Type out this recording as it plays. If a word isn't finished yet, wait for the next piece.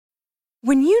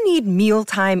When you need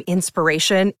mealtime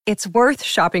inspiration, it's worth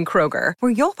shopping Kroger,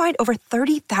 where you'll find over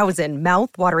 30,000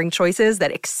 mouth-watering choices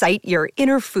that excite your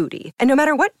inner foodie. And no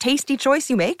matter what tasty choice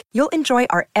you make, you'll enjoy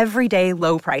our everyday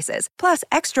low prices, plus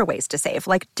extra ways to save,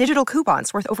 like digital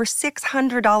coupons worth over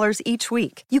 $600 each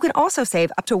week. You can also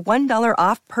save up to $1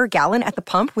 off per gallon at the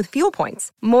pump with fuel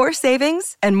points. More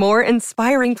savings and more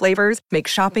inspiring flavors make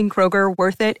shopping Kroger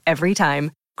worth it every time.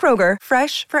 Kroger,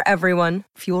 fresh for everyone.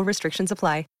 Fuel restrictions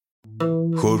apply.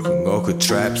 Хөрхөн охид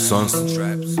trap сонсон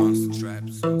trap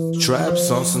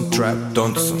сонсон trap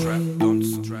донсон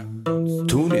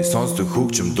түүний сонсдог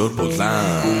хөгжим дур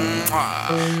булаан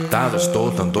даадаж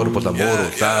дуулан дур булаан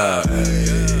мууруулаа.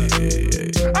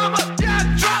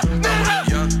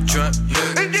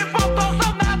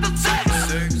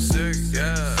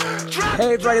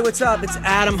 Hey everybody, what's up? It's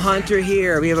Adam Hunter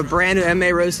here. We have a brand new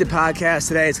MMA Roasted podcast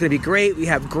today. It's going to be great. We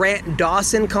have Grant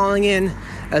Dawson calling in,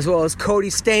 as well as Cody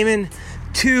Stamann,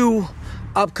 two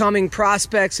upcoming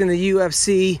prospects in the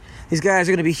UFC. These guys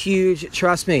are going to be huge.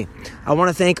 Trust me. I want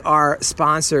to thank our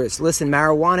sponsors. Listen,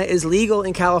 marijuana is legal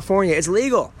in California. It's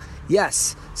legal.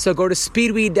 Yes. So go to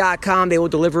speedweed.com. They will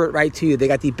deliver it right to you. They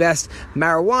got the best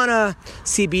marijuana,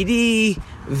 CBD,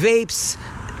 vapes,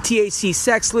 THC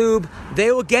sex lube.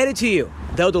 They will get it to you.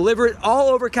 They'll deliver it all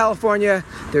over California.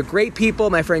 They're great people.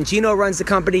 My friend Gino runs the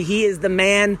company. He is the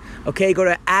man. Okay, go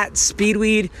to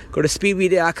 @Speedweed. Go to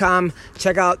speedweed.com.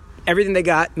 Check out everything they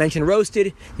got. Mention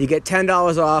Roasted. You get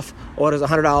 $10 off. Orders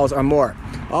 $100 or more.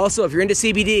 Also, if you're into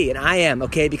CBD, and I am,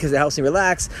 okay, because it helps me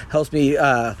relax, helps me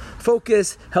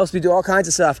focus, helps me do all kinds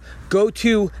of stuff, go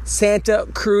to Santa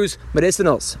Cruz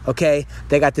Medicinals, okay?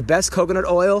 They got the best coconut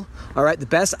oil, all right, the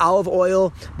best olive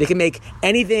oil. They can make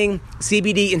anything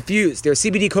CBD infused. Their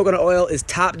CBD coconut oil is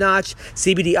top-notch.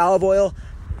 CBD olive oil,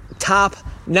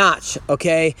 top-notch,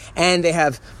 okay? And they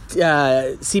have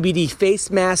CBD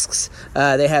face masks.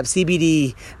 They have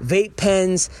CBD vape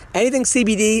pens. Anything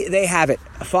CBD, they have it.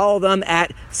 Follow them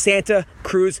at Santa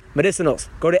Cruz Medicinals.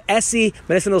 Go to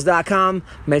scmedicinals.com.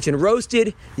 Mention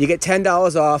Roasted. You get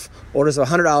 $10 off. Orders of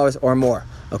 $100 or more.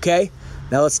 Okay?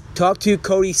 Now let's talk to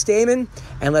Cody Stamann,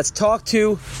 and let's talk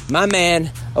to my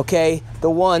man, okay, the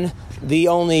one, the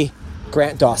only,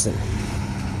 Grant Dawson.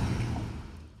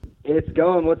 It's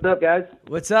going. What's up, guys?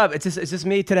 What's up? It's just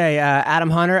me today, Adam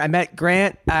Hunter. I met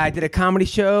Grant. I did a comedy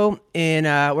show in,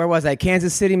 where was I?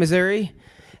 Kansas City, Missouri.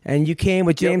 And you came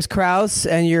with James Krause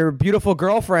and your beautiful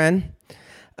girlfriend,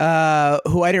 who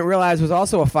I didn't realize was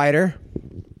also a fighter.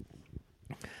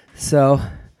 So,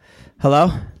 hello?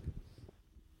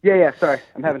 Yeah, sorry.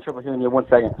 I'm having trouble hearing you. 1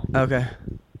 second. Okay.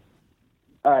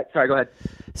 All right, sorry, go ahead.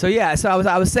 So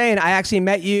I was saying I actually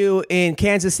met you in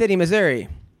Kansas City, Missouri.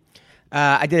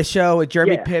 I did a show with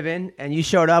Jeremy Piven, and you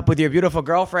showed up with your beautiful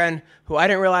girlfriend, who I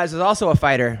didn't realize was also a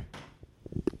fighter.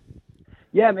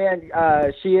 Yeah, man,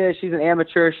 she is. She's an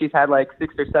amateur. She's had like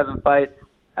 6 or 7 fights,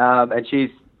 and she's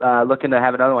looking to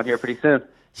have another one here pretty soon.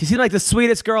 She seemed like the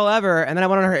sweetest girl ever, and then I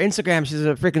went on her Instagram. She's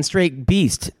a freaking straight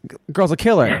beast. Girl's a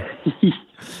killer.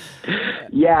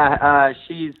 Yeah,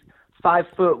 she's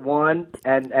 5'1",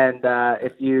 and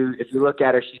if you look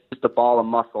at her, she's just a ball of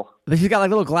muscle. But she's got like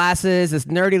little glasses, this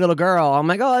nerdy little girl. I'm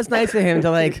like, oh, that's nice of him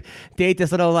to like date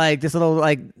this little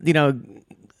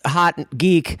hot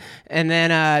geek, and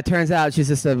then turns out she's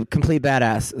just a complete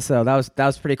badass. So that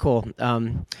was pretty cool.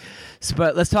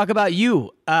 But let's talk about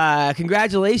you.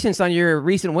 Congratulations on your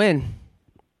recent win.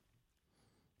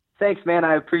 Thanks, man.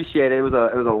 I appreciate it. It was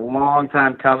a long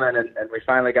time coming, and we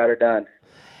finally got her done.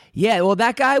 Yeah, well,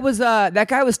 that guy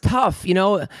was tough. You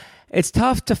know, it's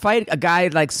tough to fight a guy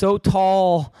like so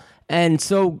tall and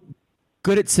so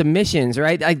good at submissions,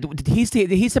 right? Like, did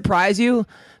he surprise you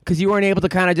because you weren't able to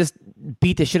kind of just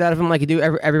beat the shit out of him like you do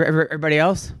everybody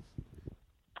else?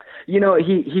 You know,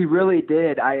 he really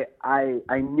did. I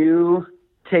knew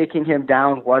taking him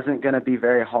down wasn't going to be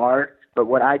very hard, but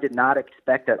what I did not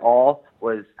expect at all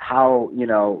was how,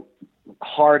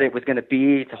 hard it was going to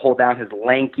be to hold down his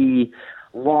lanky,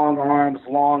 long arms,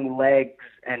 long legs,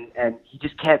 and he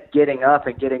just kept getting up,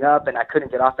 and I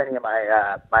couldn't get off any of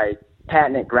my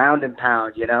patented ground and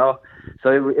pound,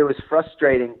 So it was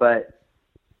frustrating, but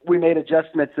we made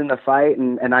adjustments in the fight,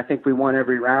 and I think we won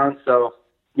every round. So,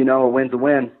 a win's a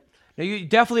win. No, you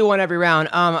definitely won every round.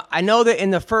 I know that in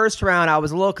the first round I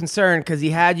was a little concerned because he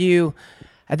had you,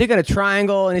 I think, in a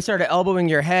triangle, and he started elbowing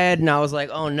your head, and I was like,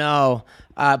 oh no.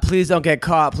 Please don't get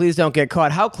caught. Please don't get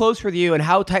caught. How close were you, and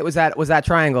how tight was that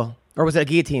triangle, or was it a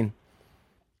guillotine?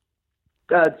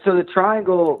 So the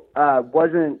triangle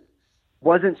wasn't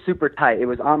super tight. It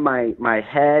was on my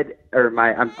head, or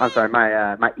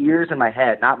my ears and my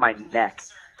head, not my neck.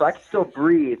 So I could still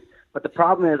breathe, But the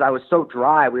problem is I was so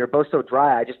dry. We were both so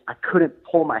dry. I couldn't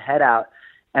pull my head out.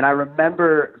 And I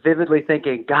remember vividly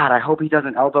thinking, God, I hope he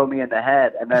doesn't elbow me in the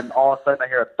head. And then all of a sudden I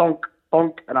hear a thunk,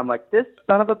 thunk. And I'm like, this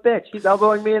son of a bitch, he's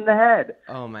elbowing me in the head.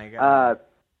 Oh, my God.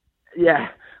 Yeah.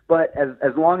 But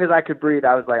as long as I could breathe,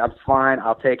 I was like, I'm fine.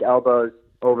 I'll take elbows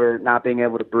over not being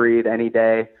able to breathe any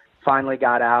day. Finally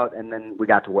got out, and then we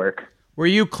got to work. Were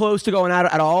you close to going out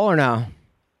at all or no?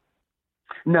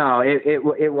 No,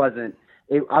 it wasn't.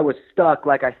 I was stuck,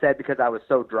 like I said, because I was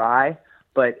so dry.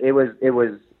 But it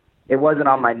wasn't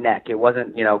on my neck. It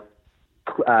wasn't,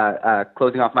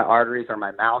 closing off my arteries or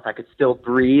my mouth. I could still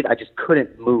breathe. I just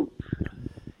couldn't move.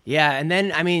 Yeah, and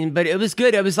then but it was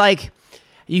good. It was like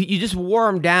you just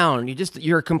wore them down.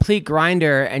 You're a complete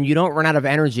grinder, and you don't run out of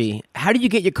energy. How did you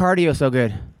get your cardio so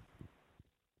good?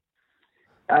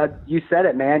 You said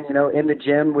it, man. In the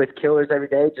gym with killers every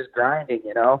day, just grinding.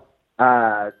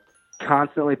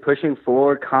 Constantly pushing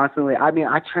forward. Constantly. I mean,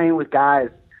 I train with guys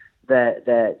that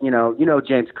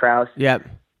James Krause. Yep.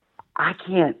 I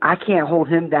can't hold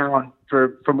him down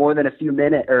for more than a few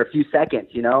minutes or a few seconds.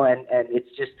 And it's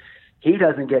just. He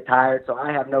doesn't get tired, so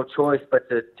I have no choice but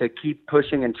to keep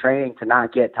pushing and training to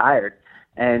not get tired.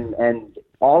 And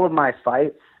all of my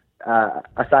fights,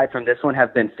 aside from this one,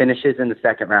 have been finishes in the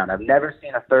second round. I've never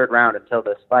seen a third round until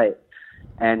this fight.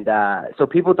 And so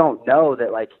people don't know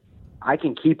that, like, I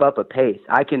can keep up a pace.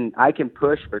 I can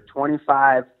push for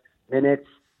 25 minutes.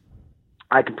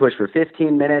 I can push for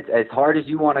 15 minutes. As hard as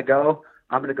you want to go,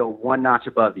 I'm going to go one notch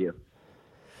above you.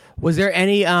 Was there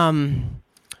any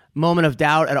moment of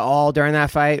doubt at all during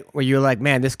that fight where you were like,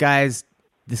 man, this guy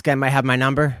might have my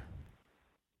number?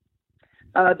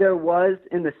 There was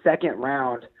in the second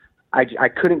round. I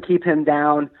couldn't keep him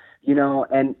down,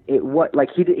 and he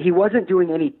wasn't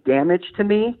doing any damage to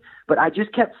me, but I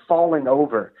just kept falling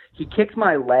over. He kicked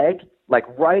my leg like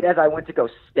right as I went to go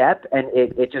step, and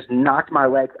it just knocked my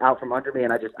legs out from under me,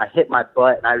 and I hit my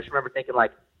butt, and I just remember thinking,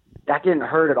 like, that didn't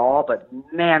hurt at all, but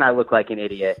man, I look like an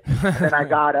idiot. And then I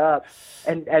got up,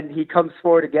 and he comes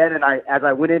forward again, and as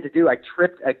I went in to do, I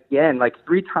tripped again, like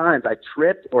 3 times. I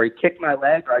tripped, or he kicked my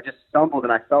leg, or I just stumbled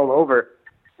and I fell over.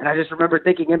 And I just remember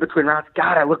thinking in between rounds,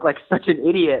 God, I look like such an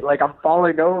idiot. Like, I'm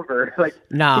falling over. Like,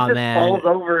 no, he just man. falls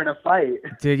over in a fight.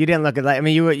 Dude, you didn't look at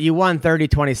you won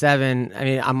 30-27. I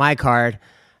mean, on my card,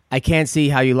 I can't see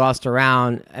how you lost a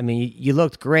round. I mean, you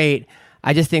looked great.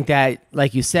 I just think that,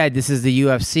 like you said, this is the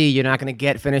UFC. You're not going to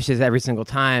get finishes every single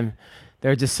time.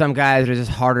 There are just some guys that are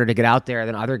just harder to get out there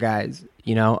than other guys,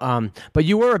 But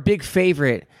you were a big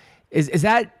favorite. Is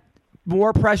that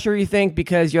more pressure, you think,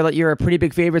 because you're a pretty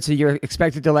big favorite, so you're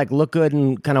expected to like look good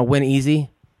and kind of win easy?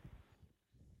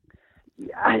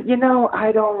 I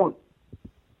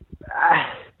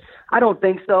don't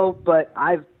think so. But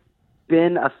I've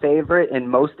been a favorite in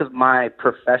most of my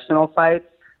professional fights,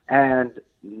 and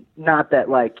not that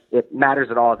like it matters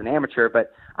at all as an amateur,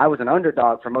 but I was an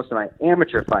underdog for most of my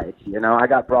amateur fights. I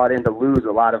got brought in to lose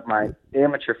a lot of my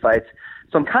amateur fights.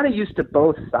 So I'm kind of used to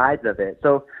both sides of it.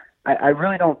 So I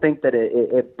really don't think that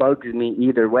it bugs me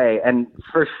either way. And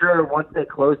for sure, once they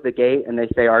close the gate and they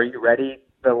say, are you ready?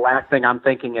 The last thing I'm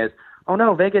thinking is, oh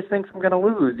no, Vegas thinks I'm going to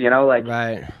lose.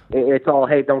 Right. It's all,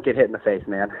 hey, don't get hit in the face,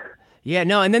 man. Yeah,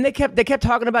 no. And then they kept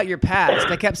talking about your past.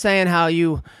 They kept saying how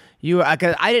you,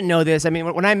 cause I didn't know this. I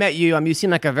mean, when I met you, you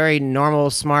seem like a very normal,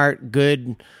 smart,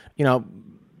 good,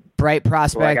 bright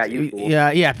prospect. Well, I got you, fool.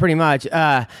 Yeah, pretty much.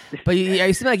 But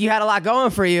you seem like you had a lot going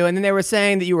for you. And then they were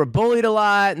saying that you were bullied a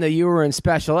lot and that you were in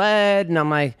special ed. And I'm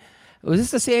like, was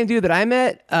this the same dude that I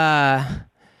met?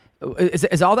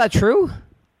 Is all that true?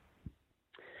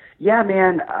 Yeah,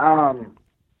 man.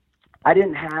 I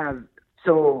didn't have,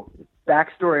 so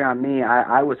backstory on me,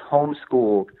 I was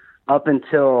homeschooled up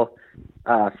until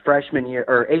freshman year,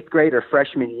 or 8th grade or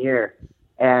freshman year.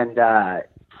 And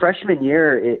freshman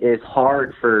year is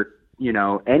hard for,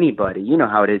 anybody. You know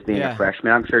how it is being a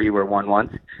freshman. I'm sure you were one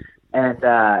once. And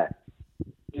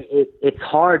it's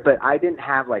hard, but I didn't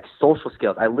have like social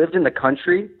skills. I lived in the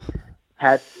country,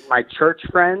 had my church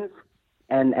friends,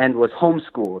 and was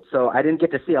homeschooled. So I didn't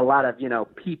get to see a lot of,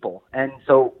 people. And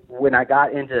so when I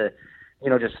got into,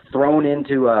 just thrown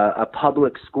into a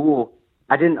public school,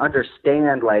 I didn't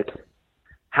understand like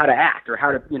how to act or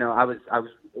how to, I was,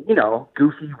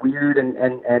 goofy, weird,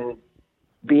 and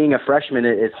being a freshman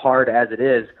is hard as it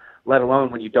is, let alone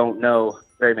when you don't know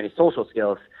very many social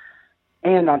skills.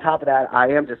 And on top of that, I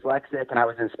am dyslexic and I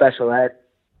was in special ed.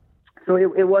 So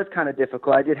it was kind of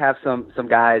difficult. I did have some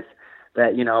guys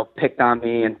that, picked on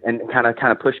me and kind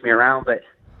of pushed me around. But,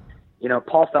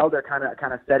 Paul Felder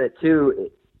kind of said it too.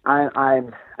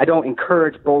 I don't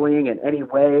encourage bullying in any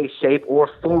way, shape, or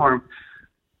form.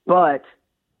 But,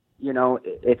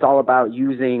 it's all about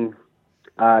using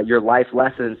your life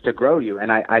lessons to grow you.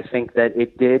 And I think that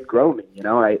it did grow me.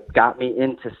 It got me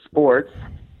into sports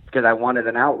because I wanted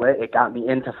an outlet. It got me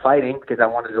into fighting because I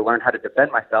wanted to learn how to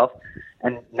defend myself.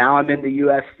 And now I'm in the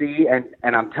UFC,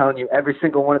 and I'm telling you, every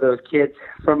single one of those kids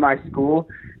from my school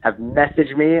have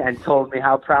messaged me and told me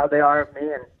how proud they are of me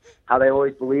and how they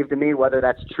always believed in me. Whether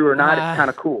that's true or not, it's kind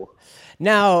of cool.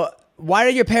 Now, why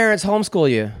did your parents homeschool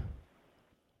you?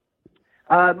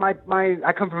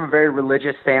 I come from a very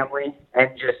religious family,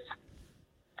 and just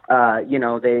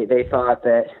they thought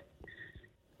that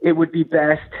it would be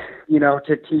best,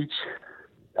 to teach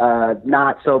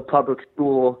not so public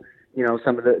school,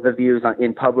 some of the views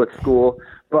in public school.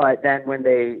 But then when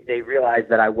they realized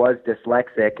that I was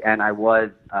dyslexic and I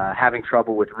was having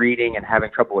trouble with reading and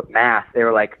having trouble with math, they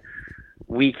were like,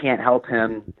 we can't help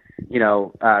him,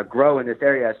 grow in this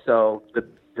area. So the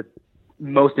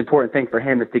most important thing for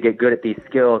him is to get good at these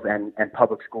skills, and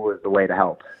public school is the way to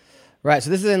help. Right. So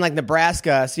this is in like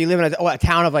Nebraska. So you live in a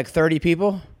town of like 30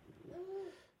 people?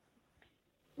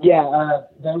 Yeah,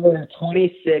 there were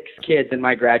 26 kids in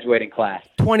my graduating class.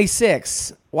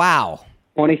 26. Wow.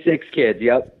 26 kids,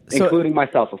 yep, including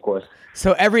myself, of course.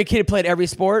 So every kid played every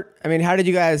sport? I mean, how did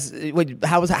you guys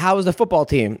how was the football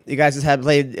team? You guys just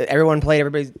everyone played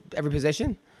every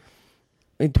position?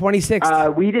 I mean, 26.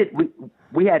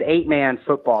 We had 8-man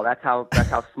football. That's how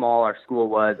small our school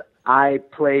was. I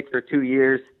played for 2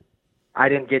 years. I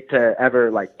didn't get to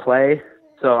ever play.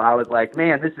 So I was like,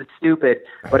 man, this is stupid.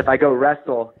 But if I go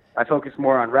wrestle, I focus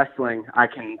more on wrestling. I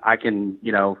can,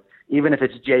 even if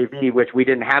it's JV, which we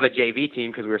didn't have a JV team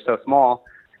because we were so small.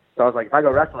 So I was like, if I go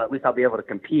wrestle, at least I'll be able to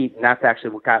compete. And that's actually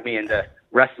what got me into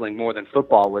wrestling more than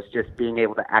football, was just being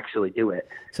able to actually do it.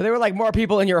 So there were more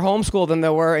people in your home school than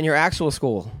there were in your actual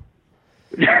school.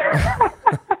 Yeah,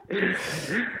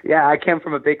 I came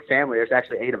from a big family. There's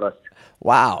actually 8 of us.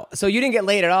 Wow. So you didn't get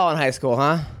laid at all in high school,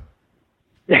 huh?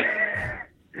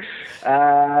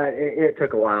 It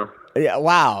took a while. Yeah.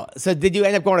 Wow. So did you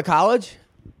end up going to college?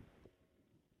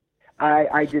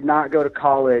 I did not go to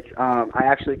college. I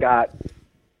actually got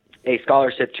a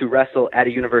scholarship to wrestle at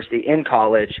a university in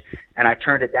college, and I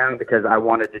turned it down because I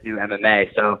wanted to do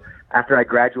MMA. So after I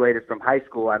graduated from high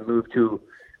school, I moved to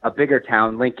a bigger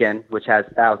town, Lincoln, which has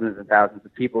thousands and thousands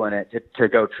of people in it, to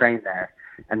go train there.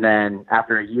 And then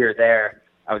after a year there,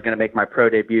 I was going to make my pro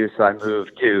debut, so I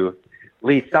moved to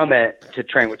Lee Summit to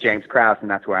train with James Krause, and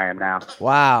that's where I am now.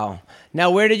 Wow. Now,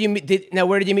 where did you meet?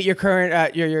 Where did you meet your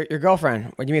current your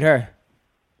girlfriend? Where'd you meet her?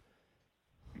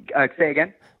 Say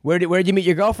again. Where did you meet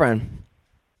your girlfriend?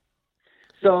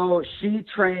 So she did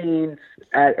train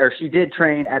at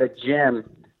a gym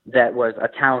that was a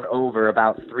town over,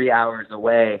 about 3 hours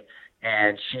away,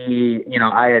 and she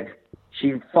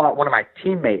fought one of my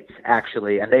teammates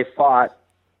actually, and they fought.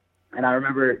 And I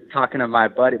remember talking to my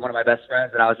buddy, one of my best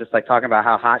friends, and I was just talking about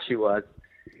how hot she was.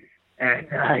 And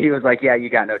he was like, yeah, you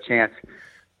got no chance.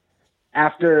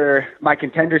 After my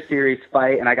Contender Series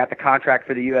fight and I got the contract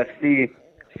for the UFC,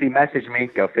 she messaged me,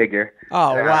 go figure.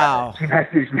 Oh, wow. She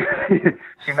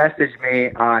messaged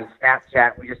me on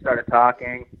Snapchat. We just started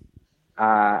talking.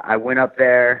 I went up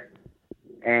there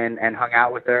and hung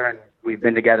out with her, and we've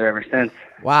been together ever since.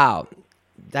 Wow.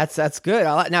 That's good.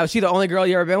 Now, is she the only girl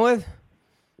you ever been with?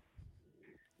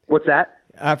 What's that?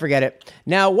 Forget it.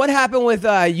 Now, what happened with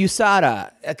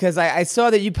USADA? Because I saw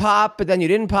that you popped, but then you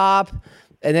didn't pop.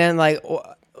 And then,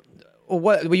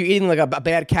 what were you eating, a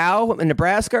bad cow in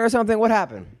Nebraska or something? What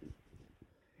happened?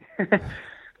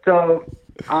 So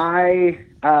I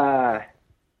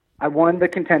won the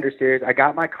Contender Series. I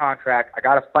got my contract. I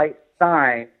got a fight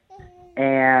signed,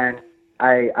 and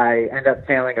I ended up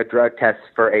failing a drug test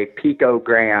for a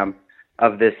picogram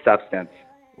of this substance.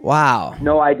 Wow.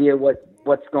 No idea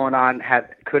what's going on.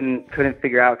 Couldn't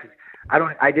figure out,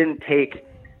 because I didn't take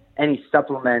any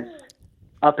supplements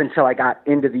up until I got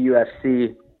into the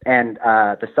UFC, and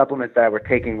the supplements that I were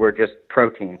taking were just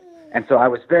protein. And so I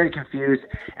was very confused,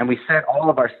 and we sent all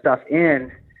of our stuff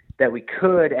in that we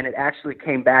could, and it actually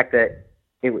came back that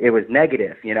it was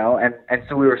negative, and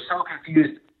so we were so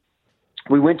confused.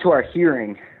 We went to our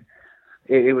hearing.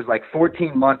 It was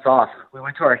 14 months off. We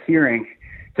went to our hearing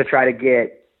to try to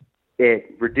get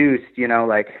it reduced,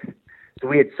 so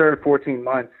we had served 14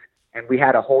 months, and we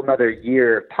had a whole nother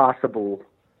year possible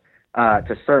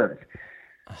to serve.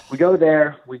 We go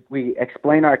there, we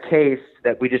explain our case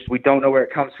that we don't know where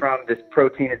it comes from. This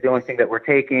protein is the only thing that we're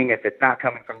taking. If it's not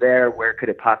coming from there, where could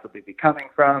it possibly be coming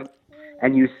from?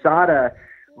 And USADA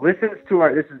listens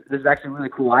to this is actually really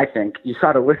cool, I think.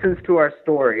 USADA listens to our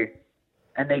story,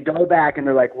 and they go back and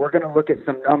they're like, we're going to look at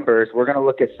some numbers. We're going to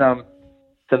look at some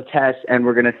some tests and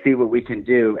we're going to see what we can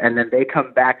do. And then they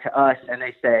come back to us and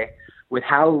they say, with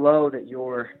how low that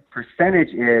your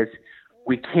percentage is,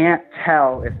 we can't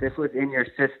tell if this was in your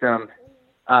system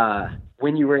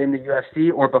when you were in the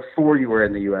UFC or before you were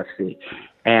in the UFC.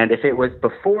 And if it was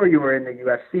before you were in the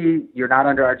UFC, you're not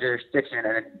under our jurisdiction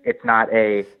and it's not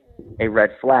a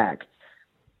red flag.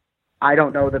 I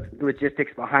don't know the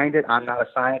logistics behind it. I'm not a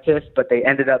scientist, but they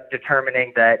ended up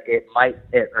determining that it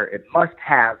must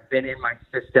have been in my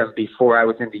system before I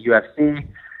was in the UFC.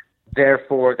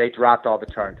 Therefore, they dropped all the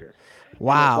charges.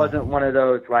 Wow. And it wasn't one of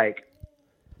those like,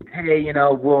 hey,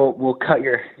 we'll cut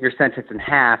your sentence in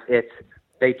half. It's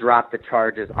they dropped the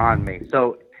charges on me.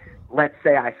 So let's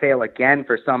say I fail again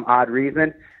for some odd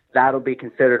reason, that'll be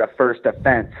considered a first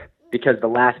offense because the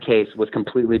last case was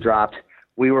completely dropped.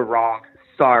 We were wrong.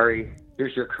 Sorry,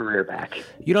 here's your career back.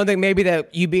 You don't think maybe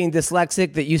that you being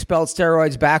dyslexic, that you spelled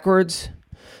steroids backwards,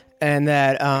 and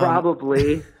that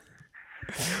probably.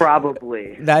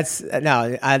 That's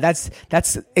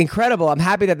incredible. I'm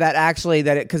happy that actually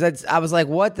because I was like,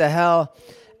 what the hell?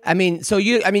 I mean, so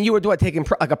you were taking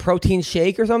like a protein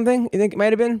shake or something? You think it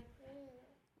might have been?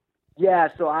 Yeah,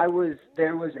 so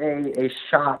there was a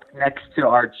shop next to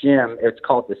our gym. It's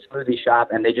called the Smoothie Shop,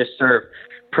 and they just serve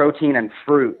protein and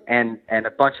fruit, and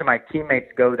a bunch of my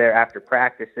teammates go there after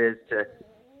practices to,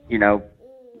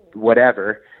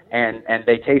 whatever, and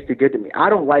they tasted good to me. I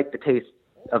don't like the taste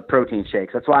of protein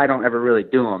shakes. That's why I don't ever really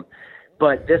do them.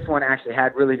 But this one actually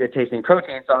had really good tasting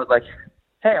protein, so I was like,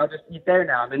 hey, I'll just eat there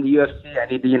now. I'm in the UFC. I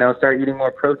need to, start eating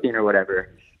more protein or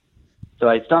whatever. So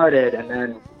I started, and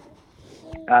then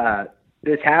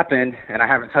this happened, and I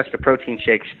haven't touched a protein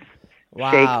shake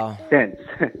since.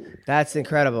 That's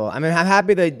incredible. I mean, I'm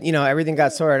happy that everything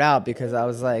got sorted out because I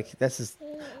was like, this is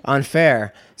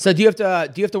unfair. So do you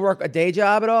have to work a day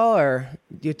job at all, or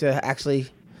do you have to actually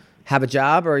have a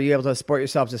job, or are you able to support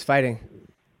yourself just fighting?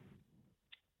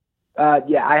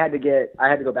 Yeah, I had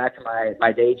to go back to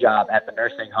my day job at the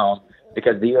nursing home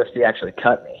because the UFC actually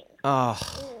cut me. Oh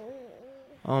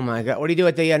my God! What do you do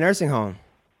at the nursing home?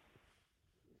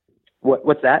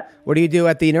 What's that? What do you do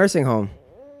at the nursing home?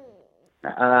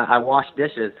 I wash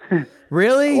dishes.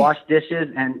 Really? I wash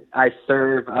dishes and I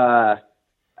serve. I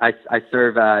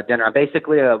serve dinner. I'm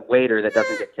basically a waiter that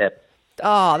doesn't get tipped.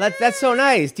 Oh, that's so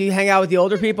nice. Do you hang out with the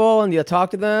older people and you talk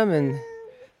to them and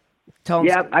tell them?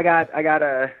 Yeah, I got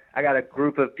a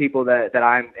group of people that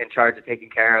I'm in charge of taking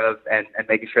care of and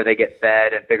making sure they get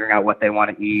fed and figuring out what they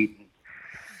want to eat.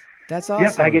 That's awesome.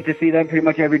 Yep, I get to see them pretty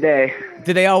much every day.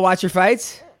 Do they all watch your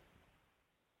fights?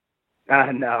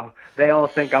 No, they all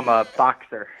think I'm a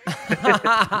boxer.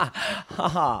 That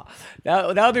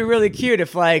would be really cute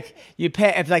if the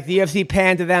UFC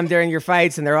panned to them during your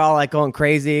fights and they're all like going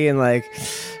crazy and like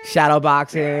shadow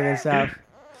boxing and stuff.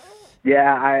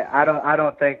 Yeah, I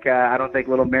don't think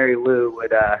little Mary Lou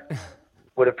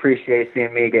would appreciate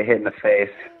seeing me get hit in the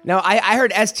face. No, I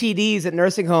heard STDs at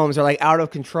nursing homes are like out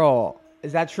of control.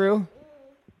 Is that true?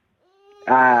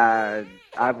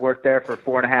 I've worked there for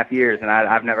 4.5 years, and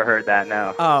I've never heard that,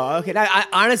 no. Oh, okay. Now,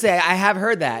 honestly, I have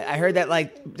heard that. I heard that,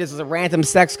 this is a random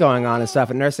sex going on and stuff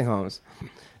at nursing homes.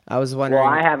 I was wondering.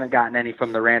 Well, I haven't gotten any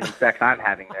from the random sex I'm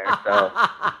having there, so,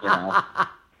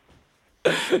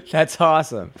 That's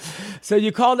awesome. So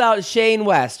you called out Shane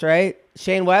West, right?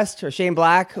 Shane West or Shane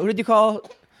Black? Who did you call?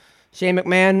 Shane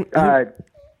McMahon?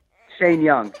 Shane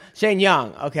Young. Shane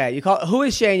Young. Okay. Who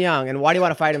is Shane Young, and why do you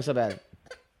want to fight him so bad?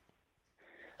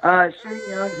 Shane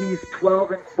Young, he's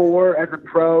 12-4 as a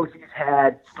pro. He's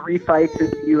had 3 fights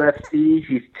in the UFC.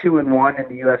 He's 2-1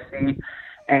 in the UFC.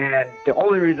 And the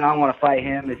only reason I want to fight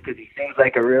him is because he seems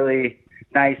like a really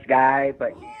nice guy,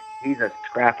 but he's a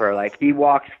scrapper. Like, he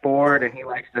walks forward and he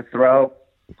likes to throw.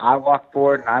 I walk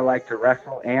forward and I like to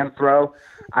wrestle and throw.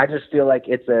 I just feel like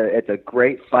it's a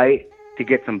great fight to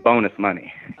get some bonus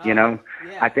money, Yeah.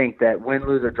 I think that win,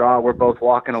 lose, or draw, we're both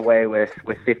walking away with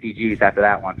 50 G's after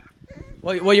that one.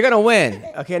 Well, you're gonna win.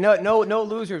 Okay, no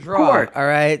loser draw. All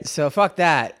right, so fuck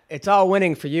that. It's all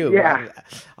winning for you. Yeah.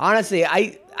 Honestly,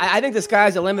 I think the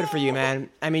sky's the limit for you,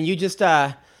 man. I mean, you just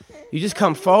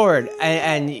come forward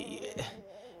and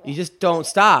you just don't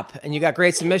stop. And you got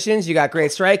great submissions, you got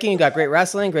great striking, you got great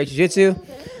wrestling, great jiu-jitsu.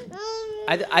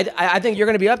 I think you're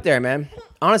gonna be up there, man.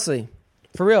 Honestly,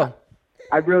 for real.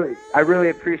 I really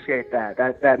appreciate that.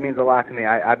 That means a lot to me.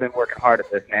 I've been working hard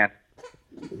at this, man.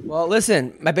 Well,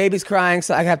 listen, my baby's crying,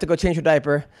 so I have to go change her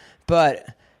diaper. But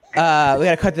we got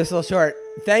to cut this a little short.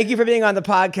 Thank you for being on the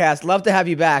podcast. Love to have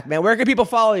you back, man. Where can people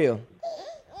follow you?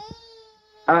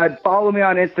 Follow me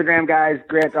on Instagram, guys.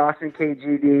 Grant Dawson,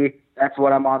 KGD. That's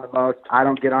what I'm on the most. I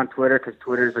don't get on Twitter because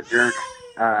Twitter's a jerk.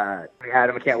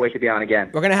 Adam, I can't wait to be on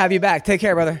again. We're going to have you back. Take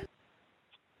care, brother.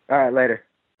 All right, later.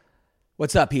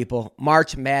 What's up, people?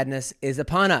 March Madness is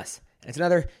upon us. It's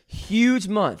another huge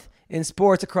month in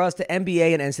sports across the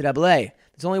NBA and NCAA.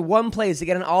 There's only one place to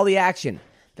get in all the action.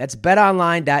 That's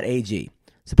betonline.ag.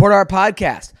 Support our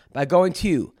podcast by going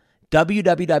to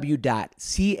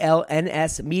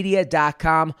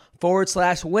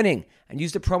www.clnsmedia.com/winning and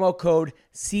use the promo code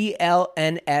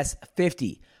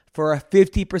CLNS50 for a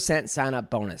 50% sign-up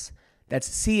bonus. That's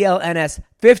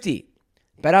CLNS50.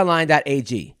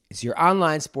 BetOnline.ag is your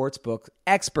online sportsbook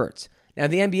experts. Now,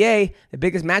 the NBA, the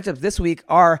biggest matchups this week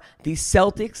are the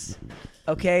Celtics.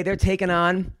 Okay, they're taking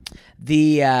on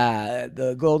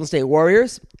the Golden State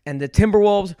Warriors, and the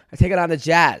Timberwolves are taking on the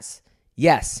Jazz.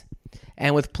 Yes,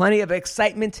 and with plenty of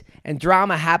excitement and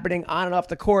drama happening on and off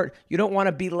the court, you don't want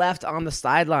to be left on the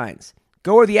sidelines.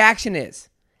 Go where the action is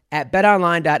at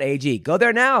betonline.ag. Go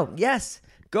there now. Yes,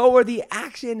 go where the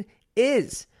action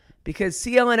is, because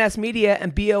CLNS Media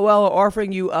and BOL are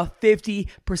offering you a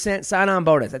 50% sign-on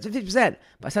bonus. That's 50%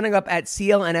 by signing up at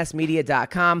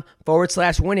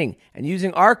clnsmedia.com/winning and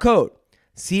using our code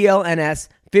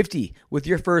CLNS50 with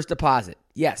your first deposit.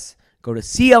 Yes, go to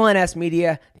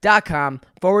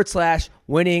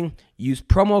clnsmedia.com/winning. Use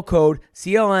promo code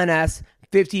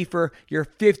CLNS50 for your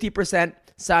 50%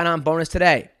 sign-on bonus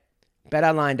today.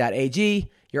 BetOnline.ag,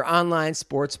 your online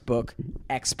sportsbook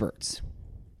experts.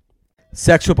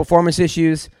 Sexual performance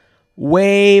issues,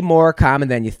 way more common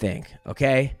than you think,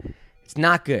 okay? It's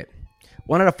not good.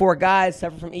 1 out of 4 guys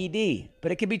suffer from ED,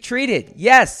 but it can be treated.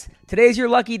 Yes, today's your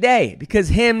lucky day because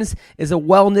Hims is a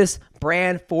wellness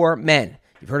brand for men.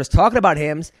 You've heard us talking about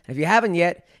Hims, and if you haven't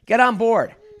yet, get on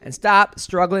board and stop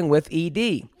struggling with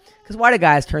ED. Because why do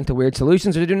guys turn to weird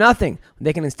solutions or do nothing when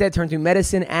they can instead turn to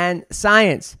medicine and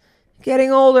science?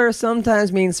 Getting older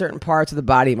sometimes means certain parts of the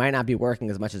body might not be working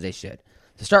as much as they should.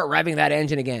 So start revving that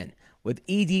engine again with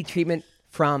ED treatment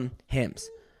from Hims.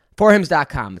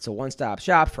 Forhims.com. It's a one-stop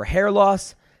shop for hair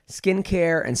loss,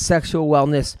 skincare, and sexual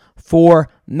wellness for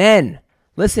men.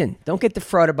 Listen, don't get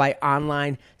defrauded by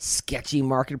online sketchy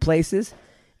marketplaces.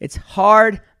 It's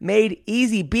hard made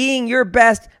easy. Being your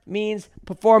best means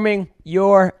performing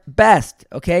your best,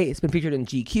 okay? It's been featured in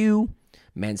GQ,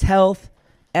 Men's Health,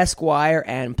 Esquire,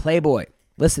 and Playboy.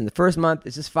 Listen, the first month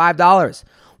is just $5.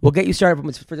 We'll get you started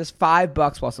for just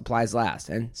 $5 while supplies last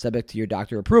and subject to your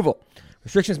doctor approval.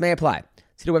 Restrictions may apply.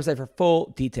 See the website for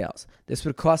full details. This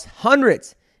would cost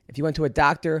hundreds if you went to a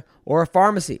doctor or a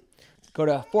pharmacy. Go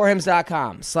to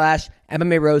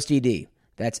forhims.com/MMA roasted.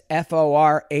 That's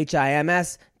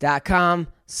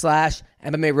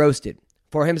forhims.com/MMA roasted.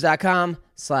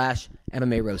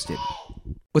 Forhims.com/MMA roasted.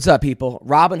 What's up, people?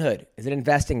 Robinhood is an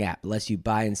investing app that lets you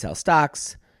buy and sell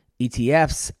stocks,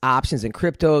 ETFs, options, and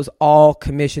cryptos, all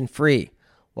commission-free.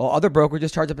 While other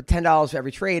brokerages charge up to $10 for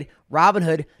every trade,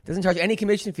 Robinhood doesn't charge any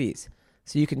commission fees.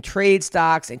 So you can trade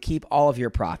stocks and keep all of your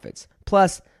profits.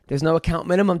 Plus, there's no account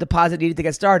minimum deposit needed to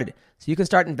get started, so you can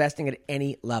start investing at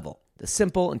any level. The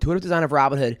simple, intuitive design of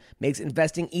Robinhood makes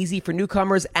investing easy for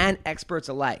newcomers and experts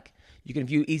alike. You can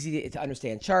view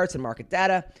easy-to-understand charts and market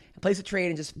data and place a trade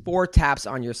in just 4 taps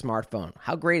on your smartphone.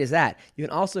 How great is that? You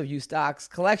can also view stocks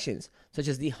collections, such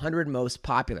as the 100 most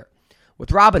popular. With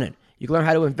Robinhood, you can learn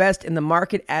how to invest in the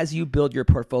market as you build your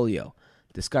portfolio.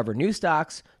 Discover new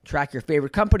stocks, track your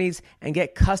favorite companies, and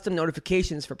get custom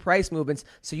notifications for price movements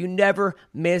so you never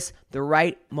miss the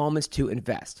right moments to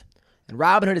invest. And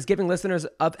Robinhood is giving listeners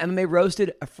of MMA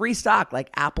Roasted a free stock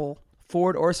like Apple,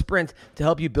 Ford, or Sprint to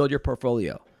help you build your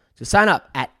portfolio. So sign up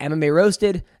at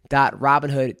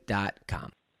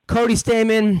MMAroasted.robinhood.com. Cody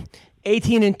Stamann,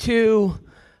 18-2,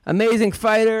 amazing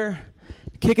fighter,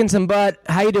 kicking some butt.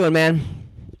 How you doing, man?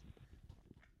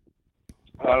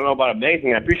 I don't know about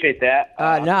amazing. I appreciate that.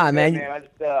 Nah, man. I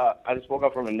just woke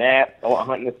up from a nap. I went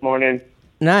hunting this morning.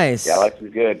 Nice. Yeah, life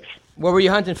is good. What were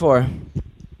you hunting for?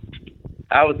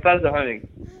 I was pheasant hunting.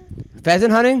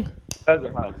 Pheasant hunting?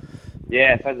 Pheasant hunting.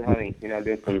 Yeah, pheasant hunting. You know,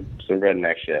 doing some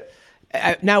redneck shit.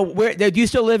 Now, where do you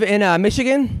still live in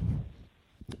Michigan?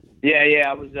 Yeah.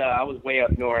 I was way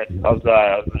up north. I was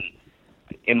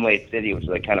in Imlay City, which is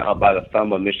like kind of up by the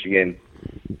thumb of Michigan.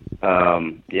 I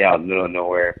was in the middle of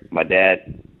nowhere. My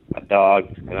dad, my dog,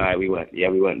 and we went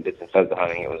and did some pheasant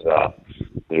hunting. It was a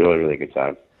really, really good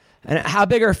time. And how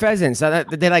big are pheasants?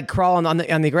 They like crawl on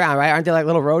the ground, right? Aren't they like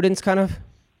little rodents, kind of?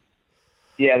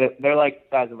 Yeah, they're like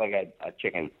the size of like a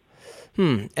chicken.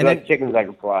 And they're like chickens that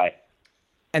can fly.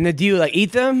 And then do you like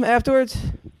eat them afterwards?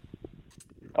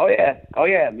 Oh yeah.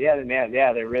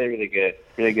 They're really, really good.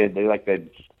 Really good. They're like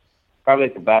probably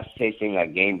the best tasting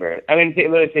game bird. I mean, it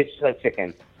literally tastes just like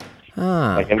chicken.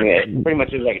 Ah. It pretty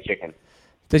much is like a chicken.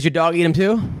 Does your dog eat them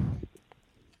too?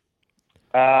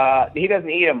 He doesn't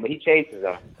eat them, but he chases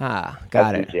them. Ah,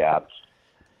 got That's it. his job.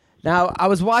 Now, I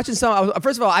was watching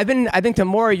first of all, I've been, I think, to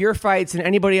more of your fights than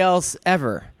anybody else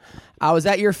ever. I was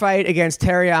at your fight against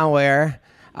Terry Onware.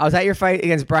 I was at your fight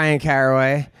against Brian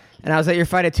Caraway. And I was at your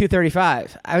fight at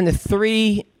 235. I've been to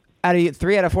three out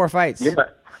of 4 fights. You're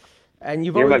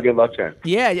You're my good luck charm.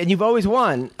 Yeah, and you've always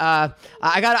won. I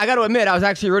got to admit, I was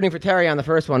actually rooting for Terry on the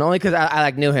first one, only because I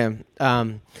like knew him.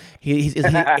 He's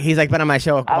like been on my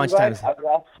show a bunch of times.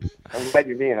 I'm glad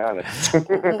you're being honest.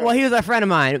 Well, he was a friend of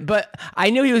mine, but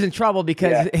I knew he was in trouble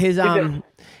because he's a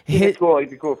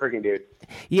cool freaking dude.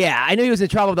 Yeah, I knew he was in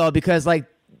trouble though because like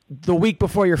the week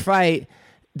before your fight,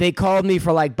 they called me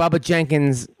for like Bubba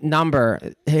Jenkins' number.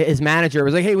 His manager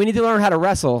was like, "Hey, we need to learn how to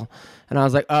wrestle," and I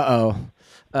was like,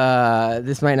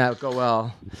 this might not go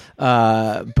well.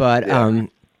 But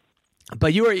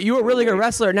you were a really good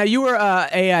wrestler. Now you were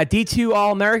a D2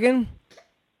 All-American?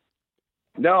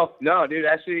 No, dude.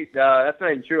 Actually, that's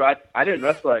not even true. I didn't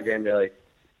wrestle that game really.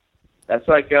 That's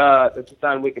like that's just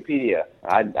on Wikipedia.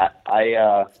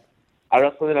 I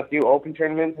wrestled in a few open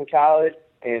tournaments in college,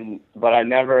 but I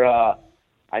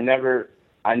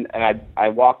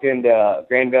walked into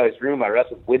Grand Valley's room. I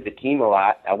wrestled with the team a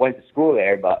lot. I went to school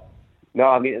there, but no,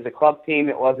 I mean, as a club team,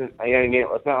 it wasn't, you know what I mean? It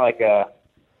was not like it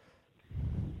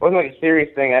wasn't like a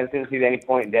serious thing. I just didn't see any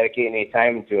point in dedicating any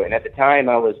time into it. And at the time,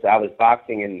 I was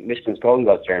boxing in Michigan's Golden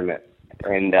Glove tournament.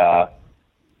 And, I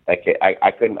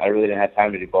really didn't have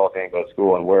time to do both and go to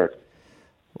school and work.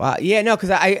 Wow. Yeah, no,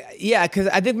 because I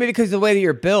think maybe because of the way that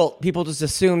you're built, people just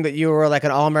assume that you were like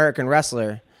an All-American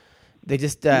wrestler. They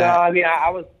just, No, I mean, I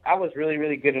was really,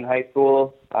 really good in high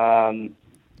school.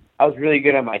 I was really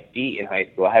good on my feet in high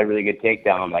school. I had a really good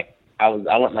takedown. Like I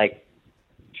went like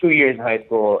 2 years in high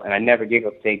school, and I never gave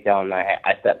up takedown. And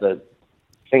I set the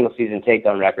single season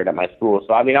takedown record at my school.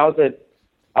 So I mean, I was a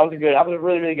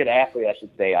really, really good athlete, I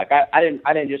should say. Like I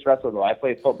didn't just wrestle though. I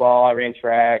played football. I ran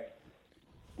track.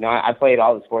 You know, I played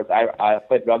all the sports. I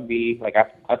played rugby. Like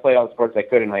I played all the sports I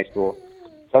could in high school.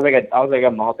 So I was like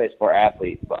a multi-sport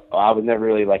athlete, but I was never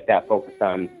really like that focused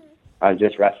on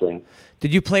just wrestling.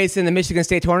 Did you place in the Michigan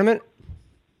State tournament?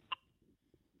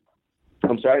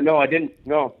 I'm sorry. No, I didn't.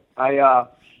 No, I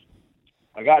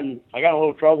got in a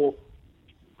little trouble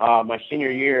my senior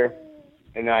year,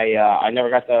 and I never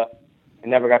got to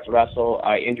wrestle.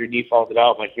 I injury defaulted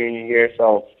out my junior year,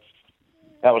 so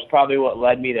that was probably what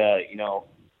led me to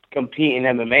compete in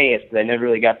MMA. Is because I never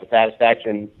really got the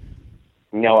satisfaction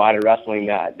out of wrestling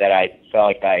that I felt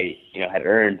like I had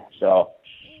earned. So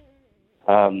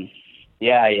right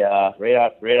out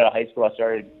of high school I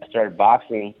started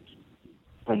boxing.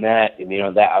 And that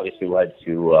obviously led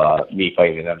to me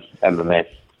fighting in MMA.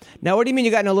 Now, what do you mean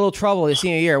you got in a little trouble your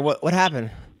senior year? What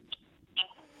happened?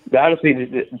 Honestly,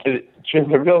 the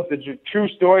true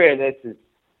story of this is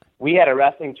we had a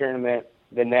wrestling tournament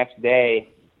the next day.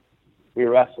 We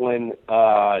were wrestling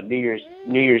New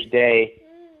Year's Day.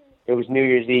 It was New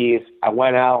Year's Eve. I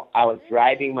went out. I was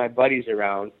driving my buddies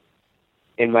around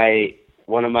in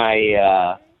one of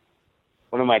my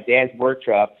dad's work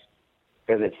trucks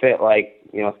because it fit like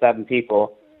 7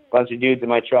 people. Bunch of dudes in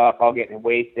my truck, all getting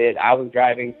wasted. I was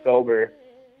driving sober.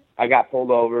 I got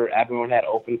pulled over. Everyone had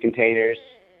open containers,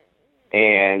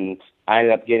 and I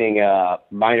ended up getting a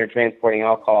minor transporting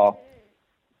alcohol.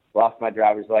 Lost my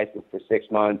driver's license for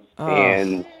 6 months,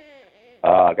 and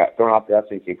got thrown off the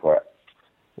wrestling team for it.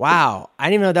 Wow, I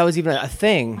didn't even know that was even a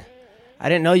thing. I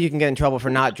didn't know you can get in trouble for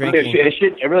not drinking.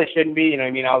 It really shouldn't be. I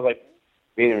mean, I was like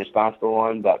being the responsible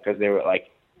one, but because they were like.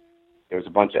 There was a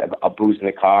bunch of booze in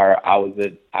the car. I was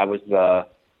the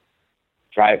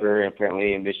driver.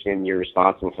 Apparently in Michigan, you're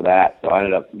responsible for that. So I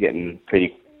ended up getting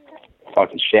pretty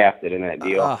fucking shafted in that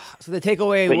deal. So they take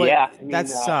away. That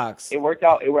sucks. It worked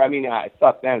out. It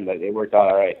sucked then, but it worked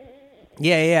out all right.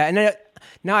 Yeah. And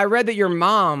now I read that your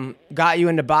mom got you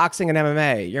into boxing and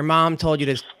MMA. Your mom told you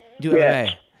to do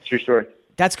MMA. True story.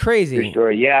 That's crazy. True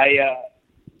story. Yeah. It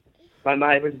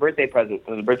was a birthday present.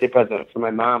 It was a birthday present for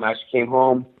my mom. I actually came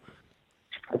home.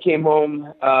 I came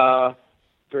home for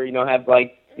have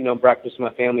breakfast with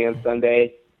my family on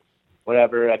Sunday,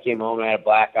 whatever. I came home and I had a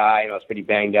black eye and I was pretty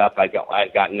banged up. I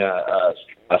had gotten a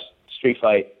street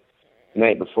fight the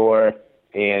night before,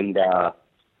 and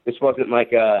this wasn't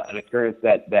like an occurrence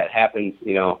that happened.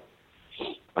 It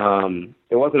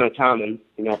wasn't uncommon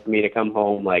for me to come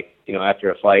home after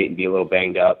a fight and be a little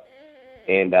banged up,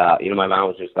 and my mom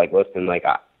was just like, listen,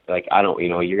 I don't,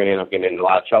 you're going to end up getting in a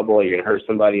lot of trouble. You're going to hurt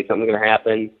somebody. Something's going to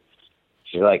happen.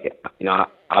 She's like,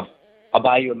 I'll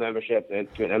buy you a membership to an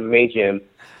MMA gym.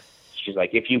 She's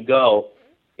like, if you go,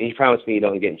 and you promise me you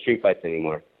don't get in street fights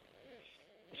anymore.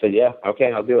 said, yeah,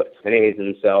 okay, I'll do it. Anyways,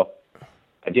 and so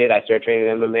I did. I started training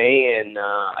MMA, and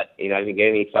I didn't get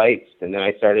any fights. And then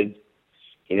I started,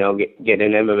 getting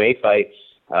in MMA fights.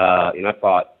 I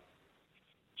fought.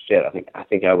 Shit, I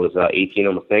think I was 18,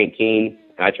 almost 19.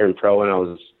 I turned pro when I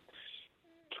was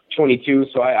 22.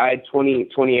 So I had 20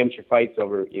 amateur fights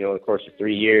over the course of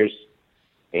 3 years,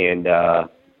 and I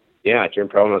turned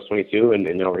pro when I was 22,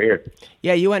 and over here.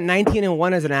 Yeah, you went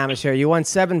 19-1 as an amateur. You won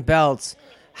 7 belts.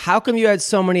 How come you had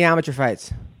so many amateur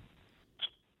fights?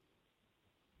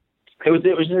 It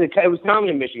was common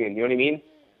in Michigan. You know what I mean?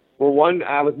 Well, one,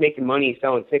 I was making money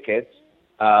selling tickets.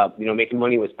 Making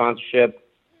money with sponsorship.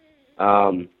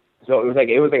 So it was like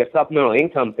a supplemental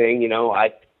income thing.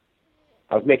 I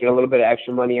was making a little bit of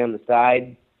extra money on the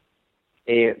side,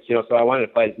 and so I wanted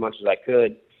to fight as much as I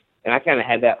could. And I kind of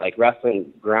had that like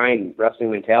wrestling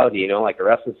mentality. Like a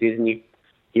wrestling season,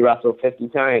 you wrestle 50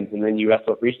 times, and then you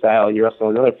wrestle freestyle, and you wrestle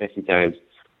another 50 times.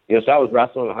 So I was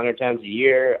wrestling 100 times a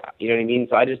year. You know what I mean?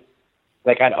 So I just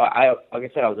like I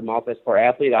said, I was a multi-sport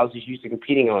athlete. I was just used to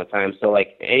competing all the time. So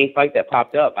like any fight that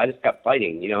popped up, I just kept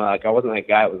fighting. Like I wasn't that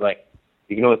guy that was like,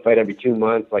 you can only fight every 2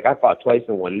 months. Like I fought twice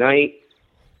in one night.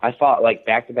 I fought like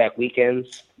back-to-back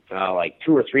weekends, like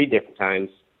 2 or 3 different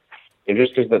times. And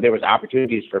just because there was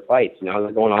opportunities for fights. I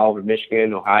was going all over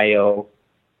Michigan, Ohio,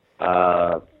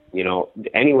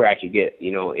 anywhere I could get,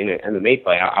 in an MMA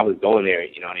fight, I was going there.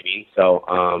 You know what I mean? So,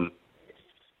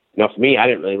 for me, I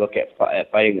didn't really look at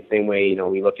fighting the same way,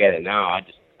 we look at it now.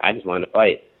 I just wanted to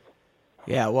fight.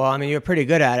 Yeah, well, I mean, you're pretty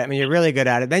good at it. I mean, you're really good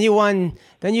at it. Then you won.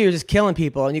 Then you were just killing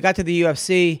people, and you got to the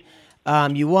UFC.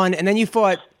 You won, and then you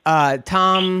fought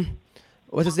Tom.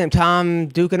 What's his name? Tom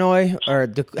Duquesnoy, or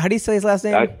how do you say his last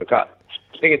name? I think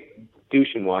it's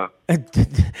Duchesnois.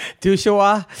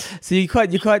 Duchesnois. So you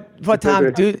fought Tom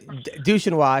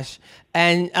Duchesnois,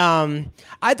 and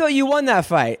I thought you won that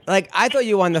fight. Like I thought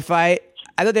you won the fight.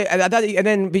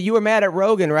 But you were mad at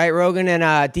Rogan, right? Rogan and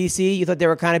DC. You thought they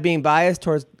were kind of being biased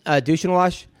towards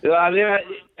Duchesnois. I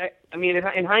mean,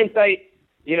 in hindsight,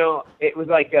 it was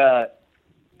like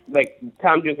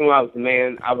Tom Duquesnois was the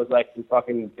man. I was like some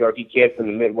fucking dorky kid from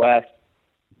the Midwest.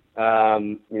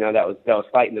 That was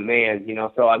fighting the man.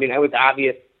 So I mean, it was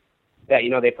obvious that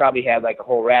they probably had like a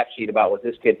whole rap sheet about what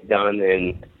this kid's done,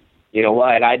 and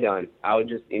what had I done? I was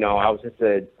just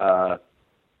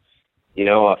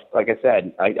like I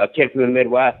said, a kid from the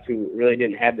Midwest who really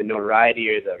didn't have the notoriety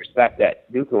or the respect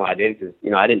that Duquesnois did, because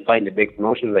I didn't fight in the big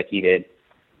promotions like he did.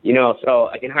 So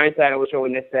like in hindsight, I wish I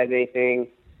wouldn't have said anything,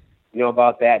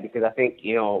 about that, because I think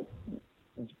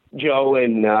Joe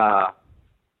and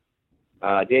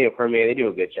Daniel Cormier, they do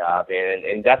a good job,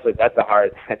 and that's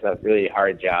a really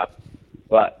hard job.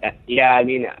 But yeah, I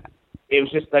mean, it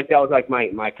was just like that was like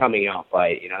my coming out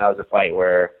fight. That was a fight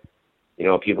where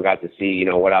people got to see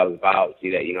what I was about, see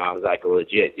that I was like a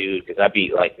legit dude, because I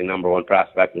beat like the number 1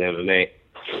 prospect in MMA.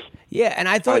 Yeah, and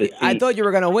I thought you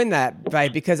were going to win that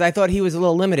fight, because I thought he was a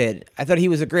little limited. I thought he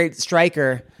was a great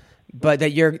striker, but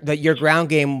that your ground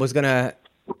game was going to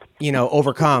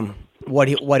overcome what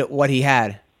he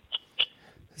had.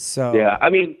 So yeah, I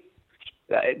mean,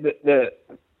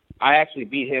 I actually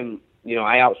beat him.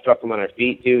 I outstruck him on our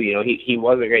feet too. He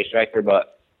was a great striker,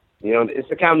 but it's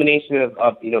a combination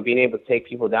of being able to take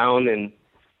people down, and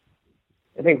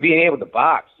I think being able to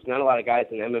box. Not a lot of guys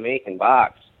in MMA can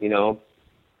box.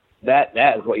 That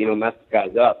is what messes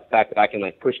guys up. The fact that I can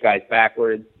like push guys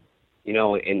backwards,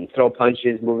 and throw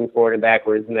punches moving forward and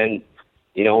backwards, and then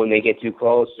when they get too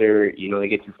close or they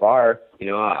get too far,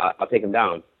 I'll take them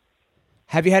down.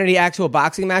 Have you had any actual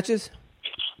boxing matches?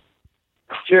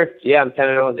 Sure. Yeah, I'm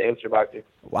 10-0 as an amateur boxer.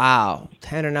 Wow,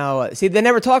 10-0. See, they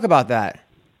never talk about that.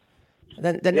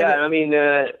 I mean,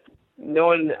 no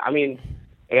one. I mean,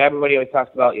 everybody always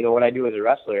talks about what I do as a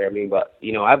wrestler. I mean, but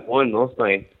I've won most of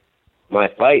my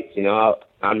fights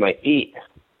on my feet.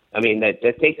 I mean, the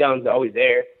takedown's always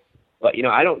there, but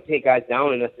I don't take guys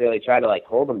down and necessarily try to like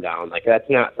hold them down. Like that's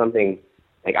not something.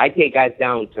 Like I take guys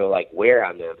down to like wear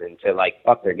on them and to like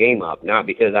fuck their game up, not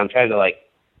because I'm trying to like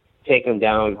take them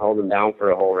down, hold them down for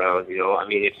a whole round. I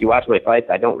mean, if you watch my fights,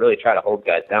 I don't really try to hold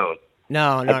guys down.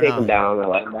 No. I take them down, I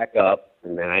let them back up,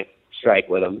 and then I strike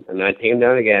with them, and then I take them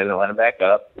down again, and I let them back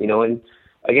up. And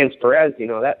against Perez,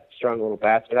 that strong little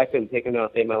bastard, I couldn't take him down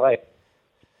to save my life.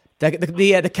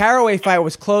 The Caraway fight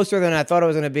was closer than I thought it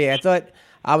was going to be.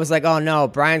 I was like, oh no,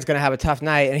 Brian's going to have a tough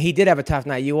night, and he did have a tough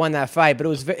night. You won that fight, but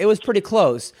it was pretty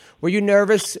close. Were you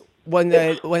nervous when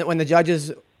the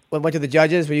judges went to the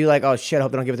judges? Were you like, oh shit, I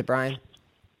hope they don't give it to Brian?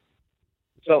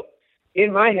 So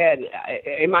in my head,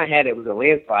 it was a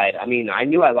landslide. I mean, I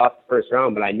knew I lost the first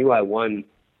round, but I knew I won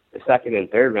the second and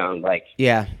third round. Like,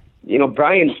 yeah,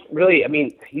 Brian really, I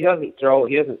mean, he doesn't throw.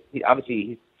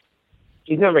 Obviously,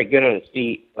 he's not very good on his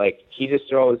feet. Like, he just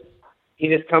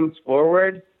comes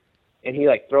forward and he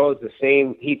like throws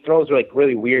he throws like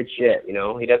really weird shit, He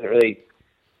doesn't really,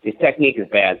 his technique is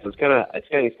bad. So it's kind of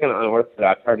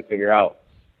unorthodox, hard to figure out.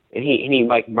 And he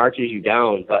like marches you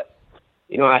down. But,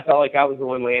 I felt like I was the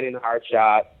one landing the hard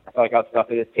shot. I felt like I was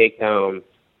stuffing his takedown.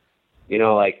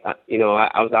 I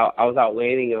was out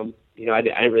landing him. I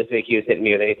didn't really think he was hitting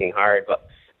me with anything hard. But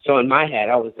so in my head,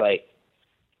 I was like,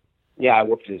 yeah, I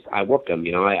whooped him. I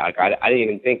didn't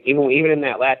even think, even in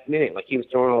that last minute, like he was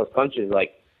throwing all his punches,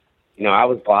 like, I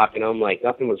was blocking him, like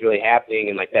nothing was really happening.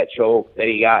 And like that choke that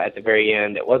he got at the very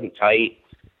end, it wasn't tight.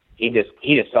 He just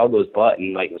sold his butt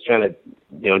and like was trying to,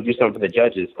 do something for the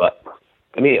judges. But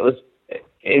I mean, it was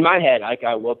in my head, like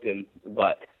I whooped him,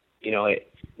 but and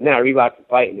then I rewatched the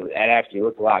fight and it actually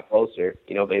looked a lot closer,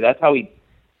 but that's how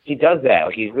he does that.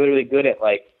 Like he's really, really good at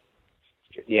like,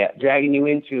 dragging you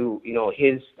into,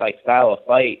 his like style of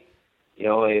fight,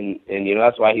 and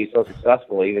that's why he's so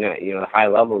successful even at, the high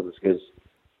levels, is because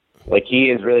like he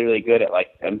is really, really good at like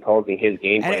imposing his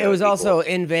game plan. And it was also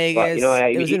in Vegas.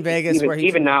 But, it was in Vegas where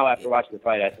even now after watching the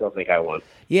fight, I still think I won.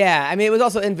 Yeah, I mean it was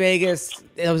also in Vegas.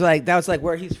 It was like that was like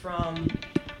where he's from,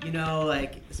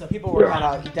 like so people were kind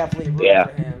of definitely rooting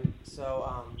for him.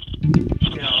 So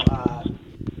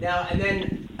now and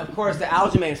then of course the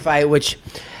Aljamain fight, which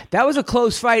that was a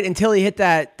close fight until he hit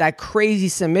that crazy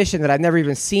submission that I've never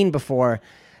even seen before.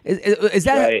 Is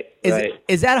that right.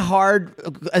 Is that hard?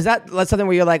 Is that something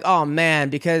where you're like, oh man,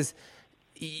 because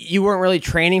you weren't really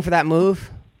training for that move?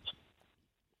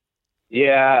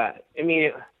 Yeah, I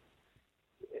mean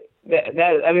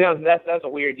that's a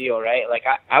weird deal, right? Like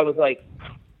I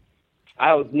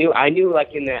knew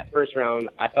like in that first round,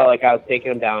 I felt like I was taking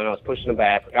him down, I was pushing him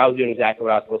back, like I was doing exactly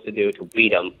what I was supposed to do to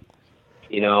beat him,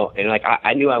 and like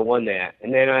I knew I won that,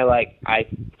 and then I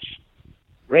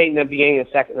right in the beginning of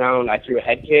the second round, I threw a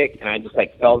head kick, and I just,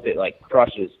 like, felt it, like,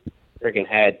 crush his freaking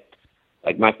head.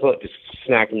 Like, my foot just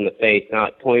smacked him in the face, and I,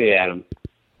 like, pointed at him.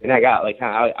 And I got, like,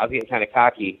 I was getting kind of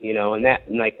cocky, and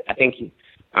like, I think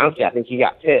he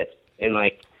got pissed. And,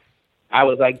 like, I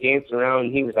was, like, dancing around,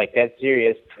 and he was, like, dead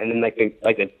serious. And then,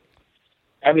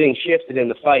 everything shifted in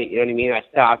the fight, you know what I mean? I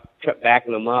stopped, kept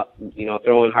backing him up,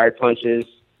 throwing hard punches.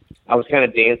 I was kind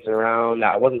of dancing around.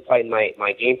 I wasn't fighting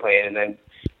my game plan, and then,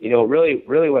 really,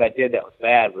 really what I did that was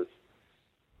bad was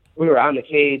we were on the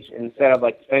cage, and instead of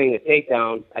like defending the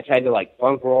takedown, I tried to like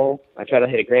bunk roll. I tried to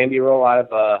hit a Granby roll out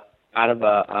of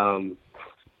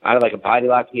like a body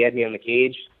lock he had me on the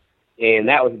cage, and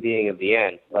that was the beginning of the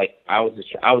end. Like I was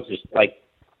just like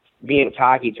being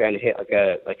cocky, trying to hit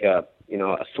like a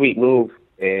sweet move,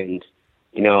 and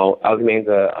Aljamain's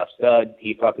a stud.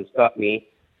 He fucking stuck me.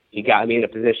 He got me in a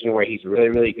position where he's really,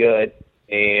 really good,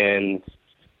 and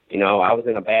I was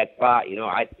in a bad spot.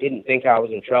 I didn't think I was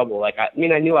in trouble. Like, I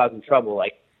knew I was in trouble.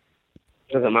 Like,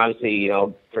 because I'm obviously,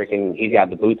 freaking, he's got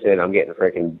the boots in. I'm getting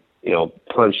freaking,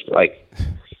 punched like,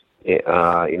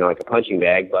 like a punching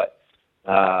bag. But,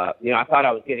 I thought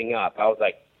I was getting up. I was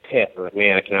like pissed. I'm like,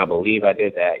 man, I cannot believe I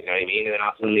did that. You know what I mean? And then all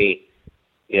of a sudden,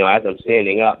 as I'm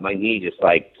standing up, my knee just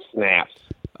like snaps.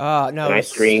 No. And I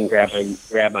scream, grab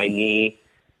my knee,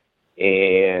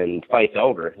 and fight's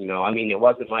over. It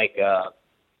wasn't like.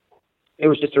 It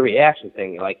was just a reaction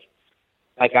thing.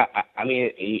 I've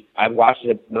watched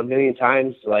it a million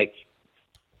times. Like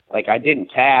I didn't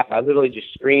tap. I literally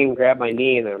just screamed, grabbed my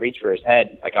knee, and then reached for his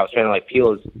head. Like I was trying to like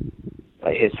peel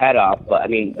his head off.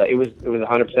 But it was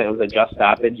 100%. It was a just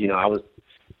stoppage.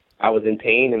 I was in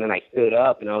pain, and then I stood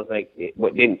up, and I was like, it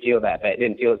didn't feel that bad. It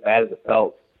didn't feel as bad as it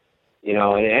felt. And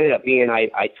it ended up being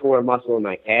I tore a muscle in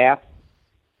my calf,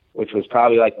 which was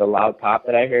probably like the loud pop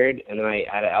that I heard, and then I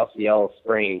had an LCL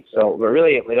sprain. So, but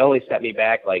really, it only set me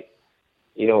back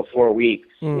 4 weeks.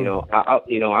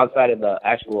 Outside of the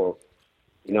actual,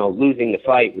 losing the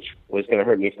fight, which was going to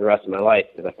hurt me for the rest of my life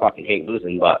because I fucking hate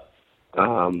losing. But,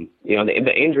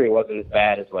 the injury wasn't as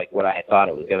bad as like what I had thought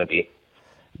it was going to be.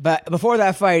 But before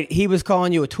that fight, he was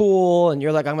calling you a tool, and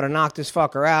you're like, "I'm going to knock this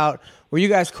fucker out." Were you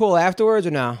guys cool afterwards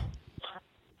or no?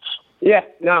 Yeah,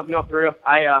 no, for real.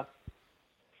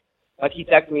 Like he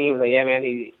texted me, he was like, "Yeah, man."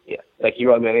 He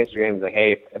wrote me on Instagram. He's like,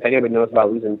 "Hey, if anybody knows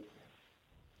about losing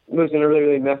a really,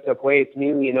 really messed up weight, it's me."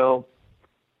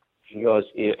 He goes,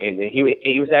 and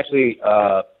he was actually,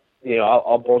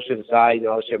 all bullshit aside,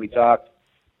 all the shit we talked.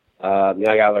 I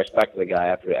got a lot of respect for the guy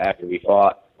after we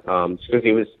fought, because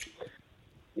he was,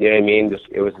 you know what I mean.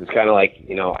 It was just kind of like,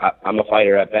 I'm a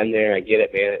fighter. I've been there. I get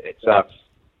it, man. It sucks.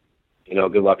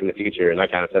 Good luck in the future. And I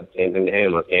kind of said the same thing to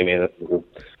him. Like, hey, man,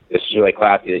 this is really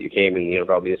classy that you came and,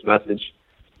 brought me this message.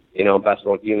 best of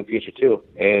luck to you in the future too.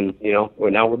 And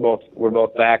we're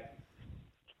both back,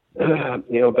 climbing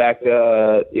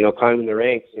the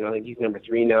ranks. I think he's number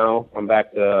 3 now. I'm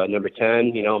back to number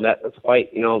 10. That's a fight.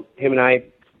 Him and I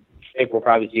think we'll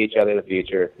probably see each other in the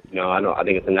future. I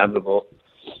think it's inevitable.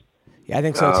 Yeah, I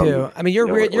think so too. I mean, you're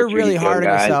really hard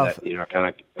on yourself. That,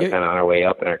 kind of on our way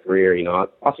up in our career.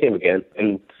 I'll see him again,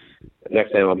 and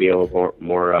next time I'll be a little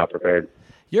more prepared.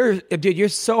 You're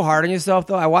so hard on yourself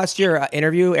though. I watched your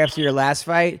interview after your last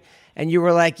fight, and you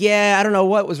were like, "Yeah, I don't know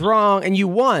what was wrong," and you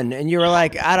won, and you were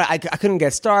like, "I couldn't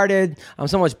get started. I'm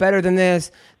so much better than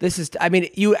this.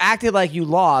 You acted like you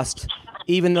lost,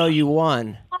 even though you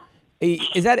won."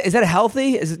 Is that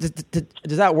healthy?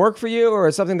 Does that work for you, or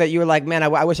is something that you were like, man,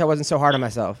 I wish I wasn't so hard on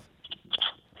myself?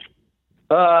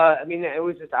 It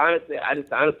was just honestly, I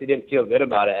just honestly didn't feel good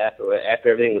about it after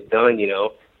everything was done.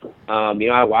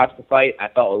 I watched the fight, I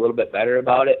felt a little bit better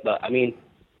about it, but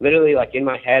literally, like in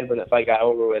my head when the fight got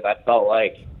over with, I felt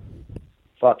like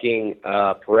fucking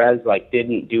Perez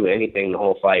didn't do anything the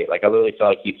whole fight. Like I literally felt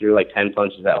like he threw 10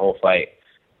 punches that whole fight,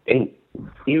 and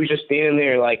he was just standing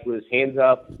there with his hands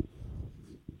up.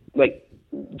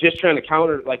 Just trying to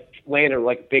counter, land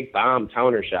a big bomb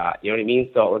counter shot. You know what I mean?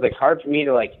 So it was hard for me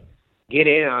to get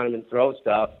in on him and throw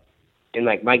stuff. And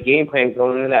my game plan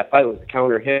going into that fight was to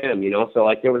counter him.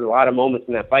 So there was a lot of moments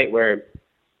in that fight where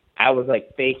I was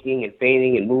faking and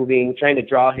feigning and moving, trying to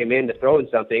draw him into throwing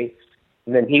something,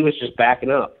 and then he was just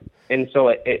backing up. And so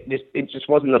it just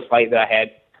wasn't the fight that I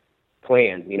had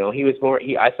planned. He was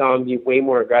I saw him be way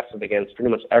more aggressive against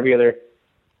pretty much every other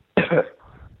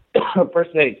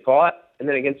person that he fought, and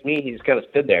then against me, he just kind of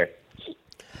stood there.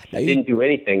 He didn't do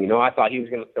anything. I thought he was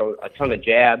going to throw a ton of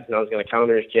jabs, and I was going to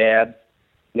counter his jabs.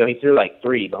 He threw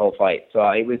 3 the whole fight. So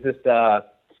it was just,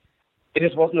 it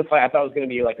just wasn't the fight. I thought it was going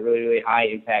to be a really, really high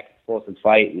impact, explosive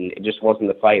fight, and it just wasn't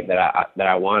the fight that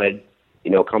I wanted.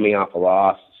 Coming off a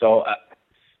loss. So,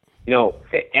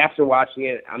 after watching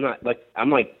it, I'm not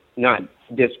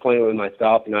disappointed with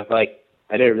myself. I feel like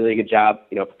I did a really good job,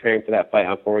 preparing for that fight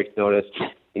on 4 weeks' notice.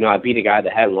 I beat a guy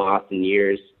that hadn't lost in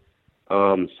years.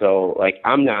 I'm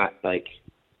not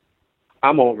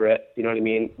I'm over it. You know what I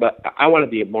mean? But I want to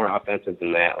be more offensive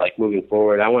than that. Moving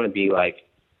forward, I want to be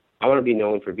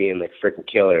known for being freaking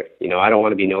killer. I don't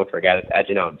want to be known for a guy that's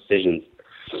edging out decisions.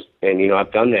 And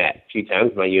I've done that a few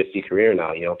times in my UFC career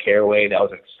now. Caraway, that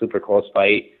was a super close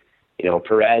fight.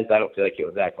 Perez, I don't feel like it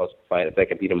was that close of a fight. I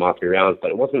think I beat him off 3 rounds,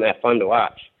 but it wasn't that fun to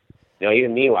watch.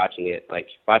 Even me watching it,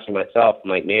 watching myself, I'm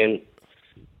like, man,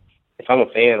 if I'm a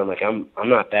fan, I'm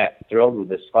not that thrilled with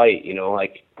this fight.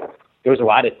 There was a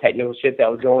lot of technical shit that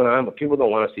was going on, but people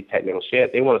don't want to see technical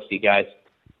shit. They want to see guys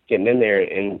getting in there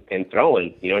and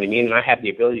throwing. You know what I mean? And I have the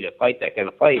ability to fight that kind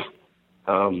of fight.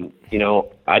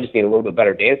 I just need a little bit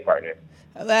better dance partner.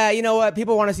 You know what?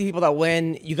 People want to see people that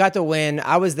win. You got to win.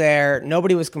 I was there.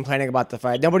 Nobody was complaining about the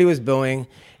fight. Nobody was booing.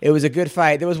 It was a good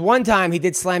fight. There was one time he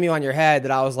did slam you on your head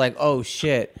that I was like, oh,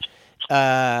 shit.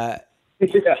 Yeah,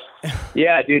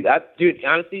 dude.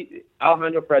 Honestly,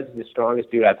 Alejandro Perez is the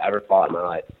strongest dude I've ever fought in my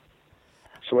life.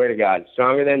 Swear to God.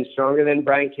 Stronger than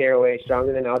Brian Caraway,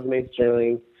 stronger than Aljamain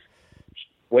Sterling,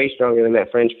 way stronger than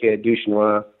that French kid,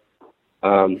 Duchesnois,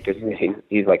 because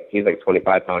he's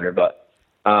 25-pounder. But,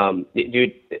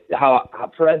 dude, how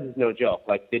Perez is no joke.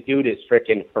 The dude is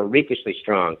freaking freakishly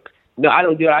strong. No,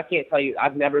 I can't tell you.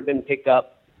 I've never been picked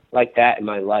up like that in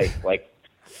my life.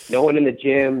 No one in the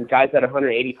gym, guys that are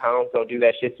 180 pounds don't do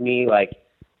that shit to me.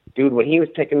 Dude, when he was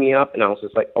picking me up, and I was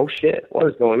just like, oh, shit, what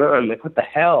is going on? I'm like, what the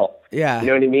hell? Yeah. You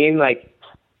know what I mean?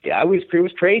 It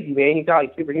was crazy, man. He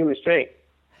got superhuman strength.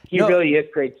 He really is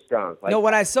crazy strong.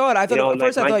 When I saw it, I thought at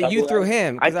first I thought you threw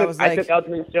him. I took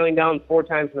Aljamain Sterling down 4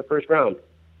 times in the first round.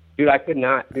 Dude, I could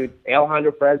not. Dude,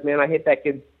 Alejandro Perez, man, I hit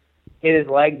his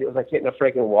legs. It was like hitting a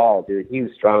freaking wall, dude. He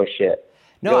was strong as shit.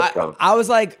 No, I was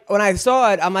like, when I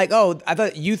saw it, I'm like, oh, I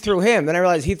thought you threw him. Then I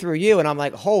realized he threw you, and I'm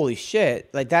like, holy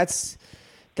shit.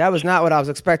 That was not what I was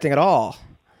expecting at all.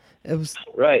 It was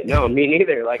right. No, me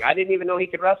neither. I didn't even know he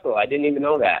could wrestle. I didn't even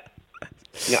know that.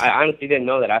 I honestly didn't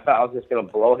know that. I thought I was just going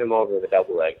to blow him over with a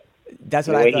double leg. That's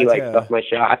what I thought, the way he stuffed my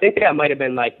shot. I think that might have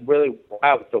been really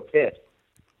why I was so pissed.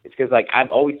 It's because I've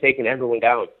always taken everyone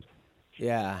down.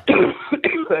 Yeah.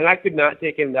 And I could not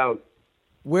take him down.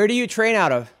 Where do you train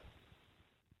out of?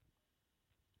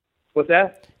 What's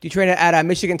that? Do you train at a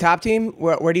Michigan Top Team?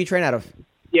 Where do you train out of?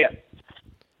 Yeah.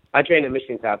 I train at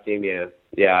Michigan Top Team, yeah.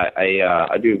 Yeah,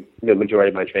 I do the majority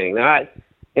of my training. Now,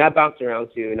 I bounce around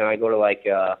too. Now I go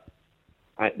to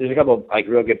there's a couple of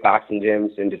real good boxing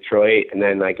gyms in Detroit, and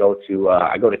then I go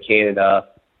to Canada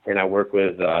and I work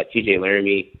with TJ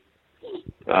Laramie.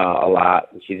 a lot.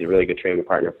 She's a really good training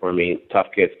partner for me. Tough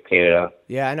kid from Canada.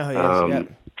 Yeah, I know who he is.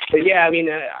 Yep. But yeah, I mean,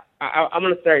 I'm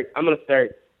gonna start.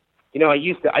 You know, I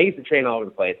used to train all over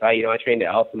the place. I trained at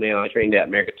Alpha Male. I trained at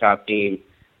America Top Team.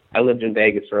 I lived in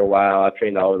Vegas for a while. I've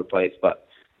trained all over the place, but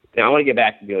I want to get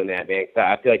back to doing that, man. 'Cause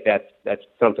I feel like that's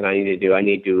something I need to do. I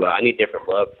need different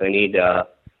looks. I need to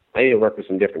work with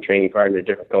some different training partners,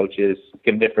 different coaches,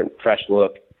 get a different, fresh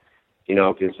look. You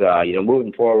know, because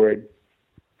moving forward,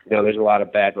 there's a lot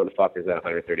of bad motherfuckers at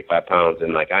 135 pounds,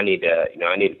 and like I need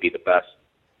to be the best.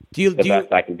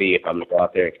 Best I can be if I'm gonna go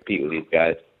out there and compete with these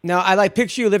guys. Now, I like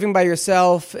picture you living by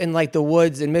yourself in like the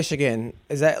woods in Michigan.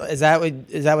 Is that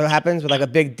what happens with like a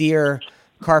big deer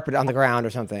carpet on the ground or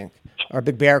something, or a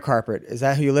big bear carpet? Is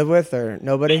that who you live with, or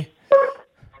nobody?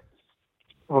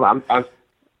 Hold on,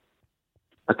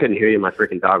 I couldn't hear you. My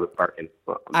freaking dog was barking.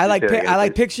 I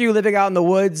like picture you living out in the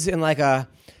woods in like a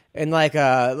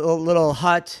little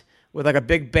hut with like a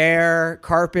big bear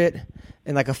carpet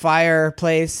and like a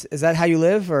fireplace. Is that how you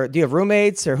live, or do you have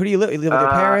roommates, or who do you live? You live with your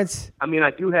parents? I mean,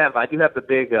 I do have the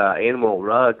big animal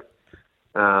rug.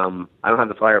 I don't have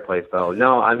the fireplace though.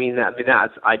 No, I mean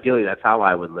that's ideally that's how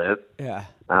I would live. Yeah.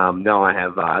 No,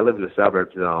 I live in the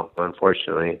suburbs though.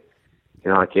 Unfortunately,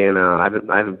 I can't. I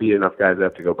haven't beat enough guys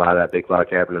up to go buy that big log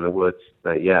cabin in the woods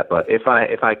yet. But if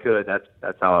I could,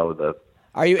 that's how I would live.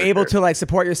 Are you able to like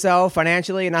support yourself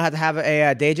financially and not have to have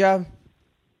a day job?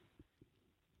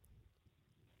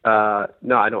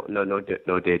 No, I don't.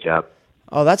 No day job.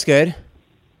 Oh, that's good.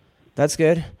 That's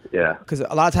good. Yeah. Because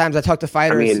a lot of times I talk to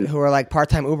fighters who are like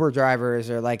part-time Uber drivers,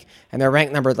 or like, and they're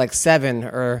ranked number like 7,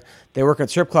 or they work at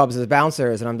strip clubs as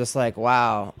bouncers, and I'm just like,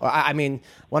 wow. I mean,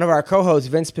 one of our co-hosts,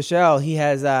 Vince Pichel, he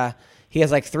has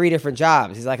like 3 different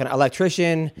jobs. He's like an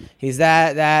electrician. He's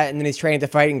that, and then he's training to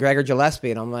fight in Gregor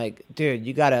Gillespie, and I'm like, dude,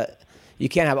 you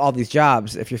can't have all these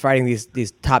jobs if you're fighting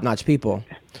these top-notch people.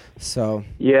 So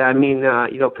yeah, I mean,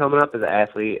 coming up as an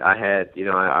athlete, I had,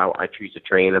 I used to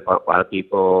train a lot of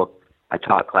people. I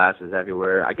taught classes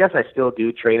everywhere. I guess I still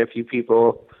do train a few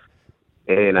people,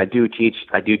 and I do teach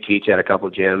at a couple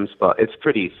gyms, but it's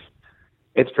pretty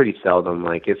seldom.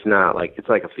 Like it's not like it's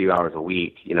like a few hours a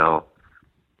week,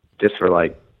 just for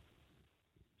like.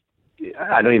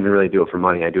 I don't even really do it for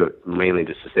money. I do it mainly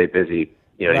just to stay busy.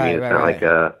 You know what I mean? It's not like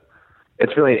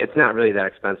it's not really that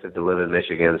expensive to live in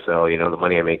Michigan. So the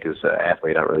money I make as an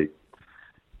athlete, I don't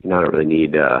really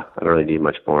need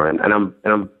much more. And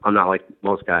I'm not like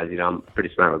most guys. I'm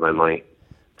pretty smart with my money.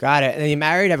 Got it. And you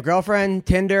married? Have a girlfriend?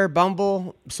 Tinder,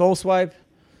 Bumble, Soul Swipe?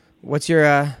 What's your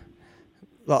a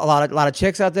lot of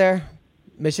chicks out there?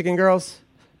 Michigan girls?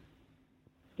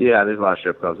 Yeah, there's a lot of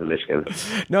strip clubs in Michigan.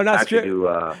 No, not strip.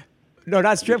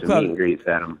 Not strip clubs. Meet and greets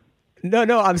at them.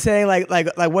 No, I'm saying like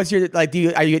what's your like? Do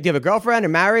you have a girlfriend or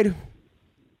married?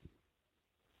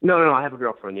 No, I have a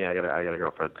girlfriend. Yeah, I got a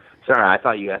girlfriend. Sorry, I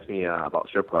thought you asked me about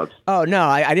strip clubs. Oh no,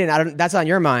 I didn't. That's on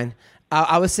your mind.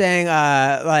 I was saying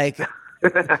like,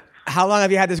 how long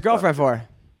have you had this girlfriend for?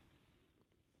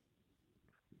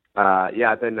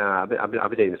 Yeah, I've been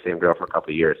dating the same girl for a couple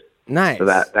of years. Nice. So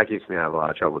that keeps me out of a lot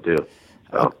of trouble too.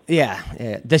 So. Yeah.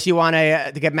 Does she want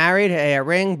to get married? A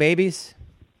ring, babies?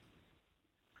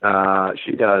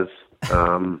 She does.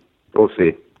 We'll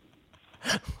see.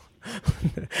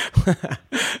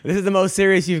 This is the most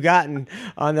serious you've gotten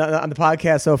on the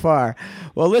podcast so far.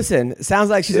 Well, listen, sounds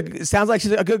like she's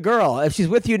a good girl. If she's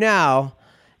with you now,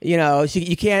 you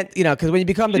can't, because when you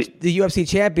become the UFC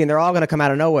champion, they're all going to come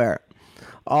out of nowhere.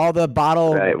 All the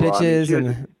bottle bitches,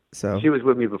 she was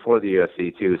with me before the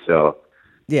UFC too. So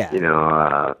yeah, you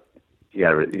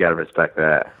gotta respect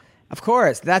that. Of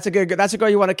course, that's a girl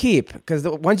you want to keep, because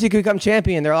once you become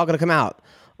champion, they're all going to come out.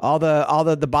 All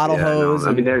the bottle hose. No,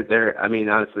 I mean, they're. I mean,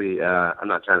 honestly, I'm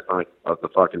not trying to sound like the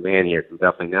fucking man here. I'm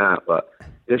definitely not. But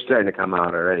they're starting to come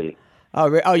out already.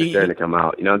 They're starting to come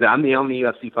out. I'm the only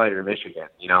UFC fighter in Michigan.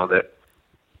 So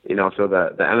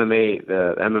the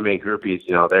MMA groupies,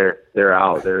 they're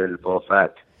out. They're in full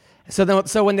effect.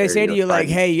 So when they say to you like,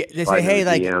 hey,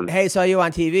 saw you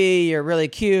on TV. You're really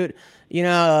cute. You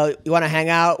want to hang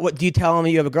out? What do you tell them?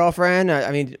 You have a girlfriend?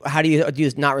 I mean, how do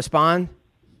you not respond?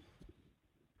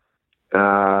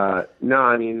 No,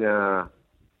 I mean, I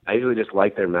usually just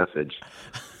like their message.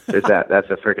 There's that's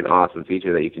a freaking awesome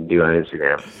feature that you can do on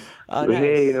Instagram. Oh, nice.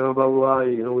 Hey, blah, blah, blah,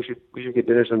 we should get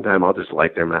dinner sometime. I'll just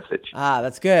like their message. Ah,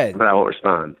 that's good. But I won't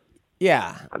respond.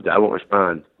 Yeah. I won't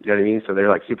respond. You know what I mean? So they're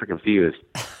like super confused.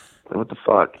 Like, what the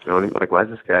fuck? Like, why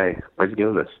is he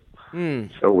doing this?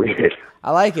 So weird.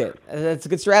 I like it. It's a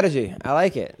good strategy. I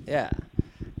like it. Yeah.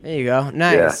 There you go.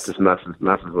 Nice. Yeah, just messes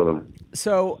with them.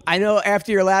 So I know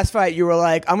after your last fight, you were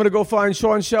like, I'm going to go find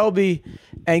Sean Shelby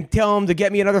and tell him to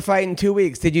get me another fight in 2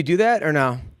 weeks. Did you do that or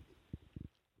no?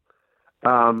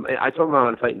 I told him I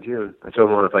want to fight in June.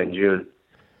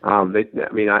 I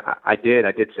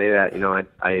did say that. You know,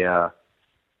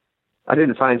 I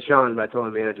didn't find Sean, but I told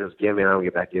the manager, "Yeah, man, I want to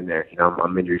get back in there. You know,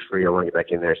 I'm injury free. I want to get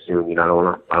back in there soon. You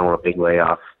know, I don't want a big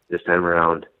layoff this time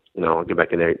around. You know, I'll get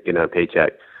back in there, get a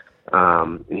paycheck."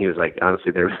 And he was like,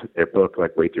 "Honestly, they're booked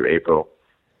like way through April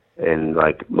and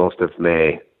like most of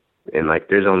May, and like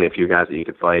there's only a few guys that you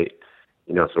could fight.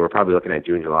 You know, so we're probably looking at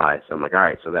June, July." So I'm like, "All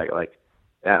right." So that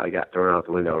got thrown out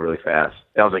the window really fast.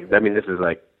 I was like, I mean, this is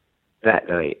like that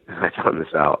night I found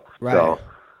this out. Right. So,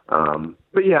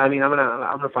 but yeah, I mean, I'm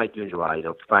gonna fight June, July. You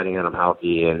know, fighting when I'm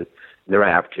healthy and the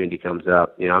right opportunity comes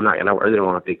up. You know, I really don't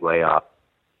want a big layoff.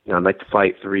 You know, I'd like to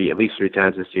fight at least three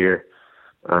times this year.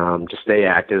 Just stay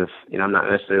active. You know, I'm not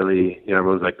necessarily. You know,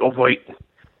 everyone's like, go fight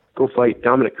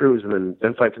Dominic Cruz and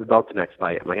then fight for the belt the next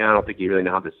fight. I'm like, I don't think you really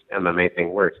know how this MMA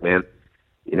thing works, man.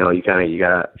 You know, you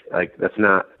gotta like that's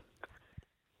not.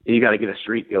 You got to get a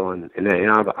streak going, and then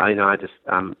I'm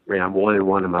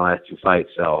 1-1 in my last two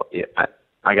fights, so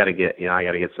I got to get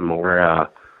some more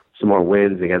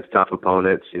wins against tough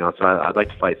opponents, you know. So I'd like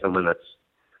to fight someone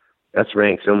that's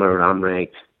ranked similar to I'm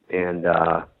ranked, and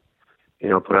you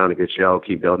know, put on a good show,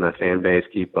 keep building that fan base,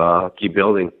 keep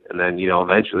building, and then you know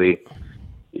eventually,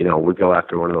 you know, we go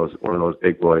after one of those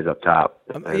big boys up top.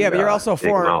 And, but you're also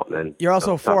 4-1 in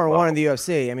the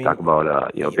UFC. I mean, talk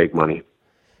about you know, big money.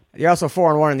 You're also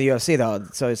 4-1 in the UFC though,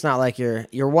 so it's not like you're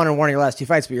 1-1 in your last two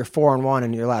fights, but you're 4-1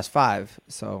 in your last five.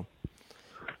 So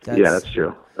that's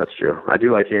true. That's true. I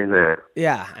do like hearing that.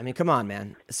 Yeah, I mean, come on,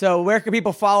 man. So where can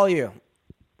people follow you?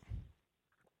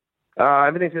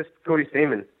 Everything's just Cody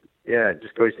Stamann. Yeah,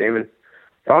 just Cody Stamann.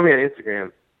 Follow me on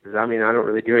Instagram, because I mean, I don't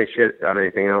really do any shit on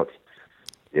anything else.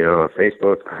 You know,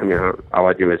 Facebook. I mean, all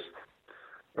I do is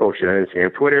shit on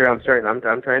Instagram. Twitter. I'm trying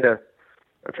to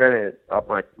up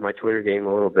my Twitter game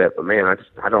a little bit, but man,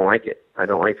 I don't like it. I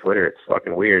don't like Twitter. It's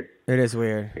fucking weird. It is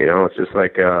weird. You know, it's just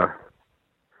like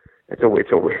it's a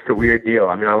weird deal.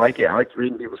 I mean, I like it. I like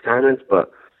reading people's comments,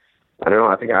 but I don't know.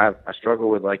 I think I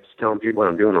struggle with like just telling people what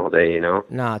I'm doing all day. You know?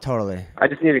 Nah, totally. I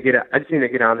just need to get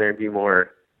on there and be more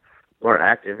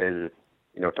active and,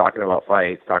 you know, talking about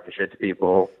fights, talking shit to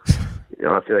people. You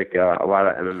know, I feel like a lot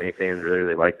of MMA fans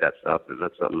really like that stuff, and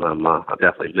that's something I'm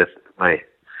definitely missing my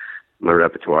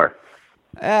repertoire.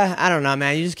 I don't know,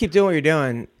 man. You just keep doing what you're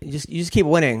doing. You just keep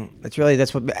winning. That's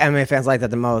what MMA fans like that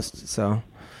the most. So,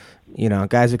 you know,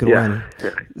 guys who could win.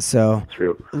 So,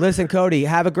 true. Listen, Cody,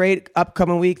 have a great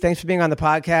upcoming week. Thanks for being on the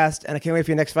podcast, and I can't wait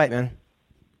for your next fight, man.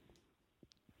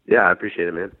 Yeah, I appreciate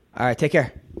it, man. All right, take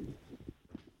care.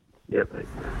 Yeah, thanks.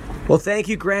 Well, thank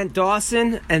you, Grant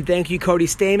Dawson, and thank you, Cody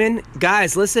Stamann.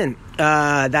 Guys, listen,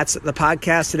 that's the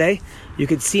podcast today. You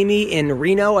could see me in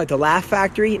Reno at the Laugh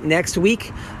Factory next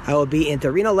week. I will be at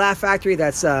the Reno Laugh Factory.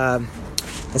 That's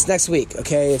next week,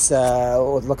 okay? It's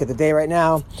we'll look at the day right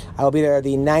now. I will be there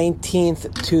the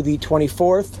 19th to the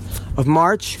 24th of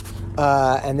March.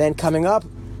 And then coming up,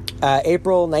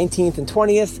 April 19th and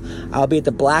 20th, I'll be at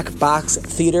the Black Box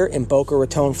Theater in Boca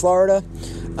Raton, Florida.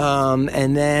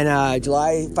 And then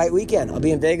July fight weekend, I'll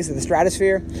be in Vegas at the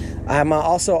Stratosphere. I'm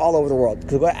also all over the world.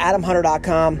 Go to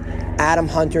AdamHunter.com,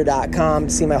 AdamHunter.com,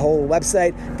 see my whole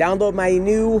website. Download my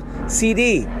new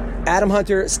CD, Adam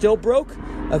Hunter Still Broke,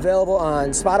 available on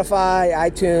Spotify,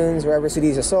 iTunes, wherever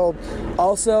CDs are sold.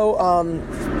 Also,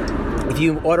 if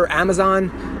you order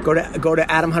Amazon, go to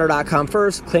AdamHunter.com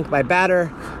first, click my banner,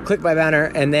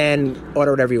 and then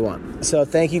order whatever you want. So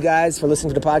thank you guys for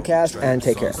listening to the podcast, and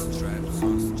take care.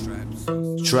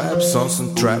 Trap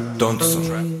sonsen trap dansen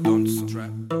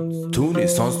Түүний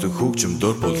сонсдог хөгжим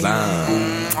дур булаан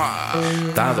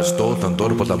Даадar стуулан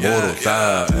дур булаа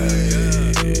мууруулаа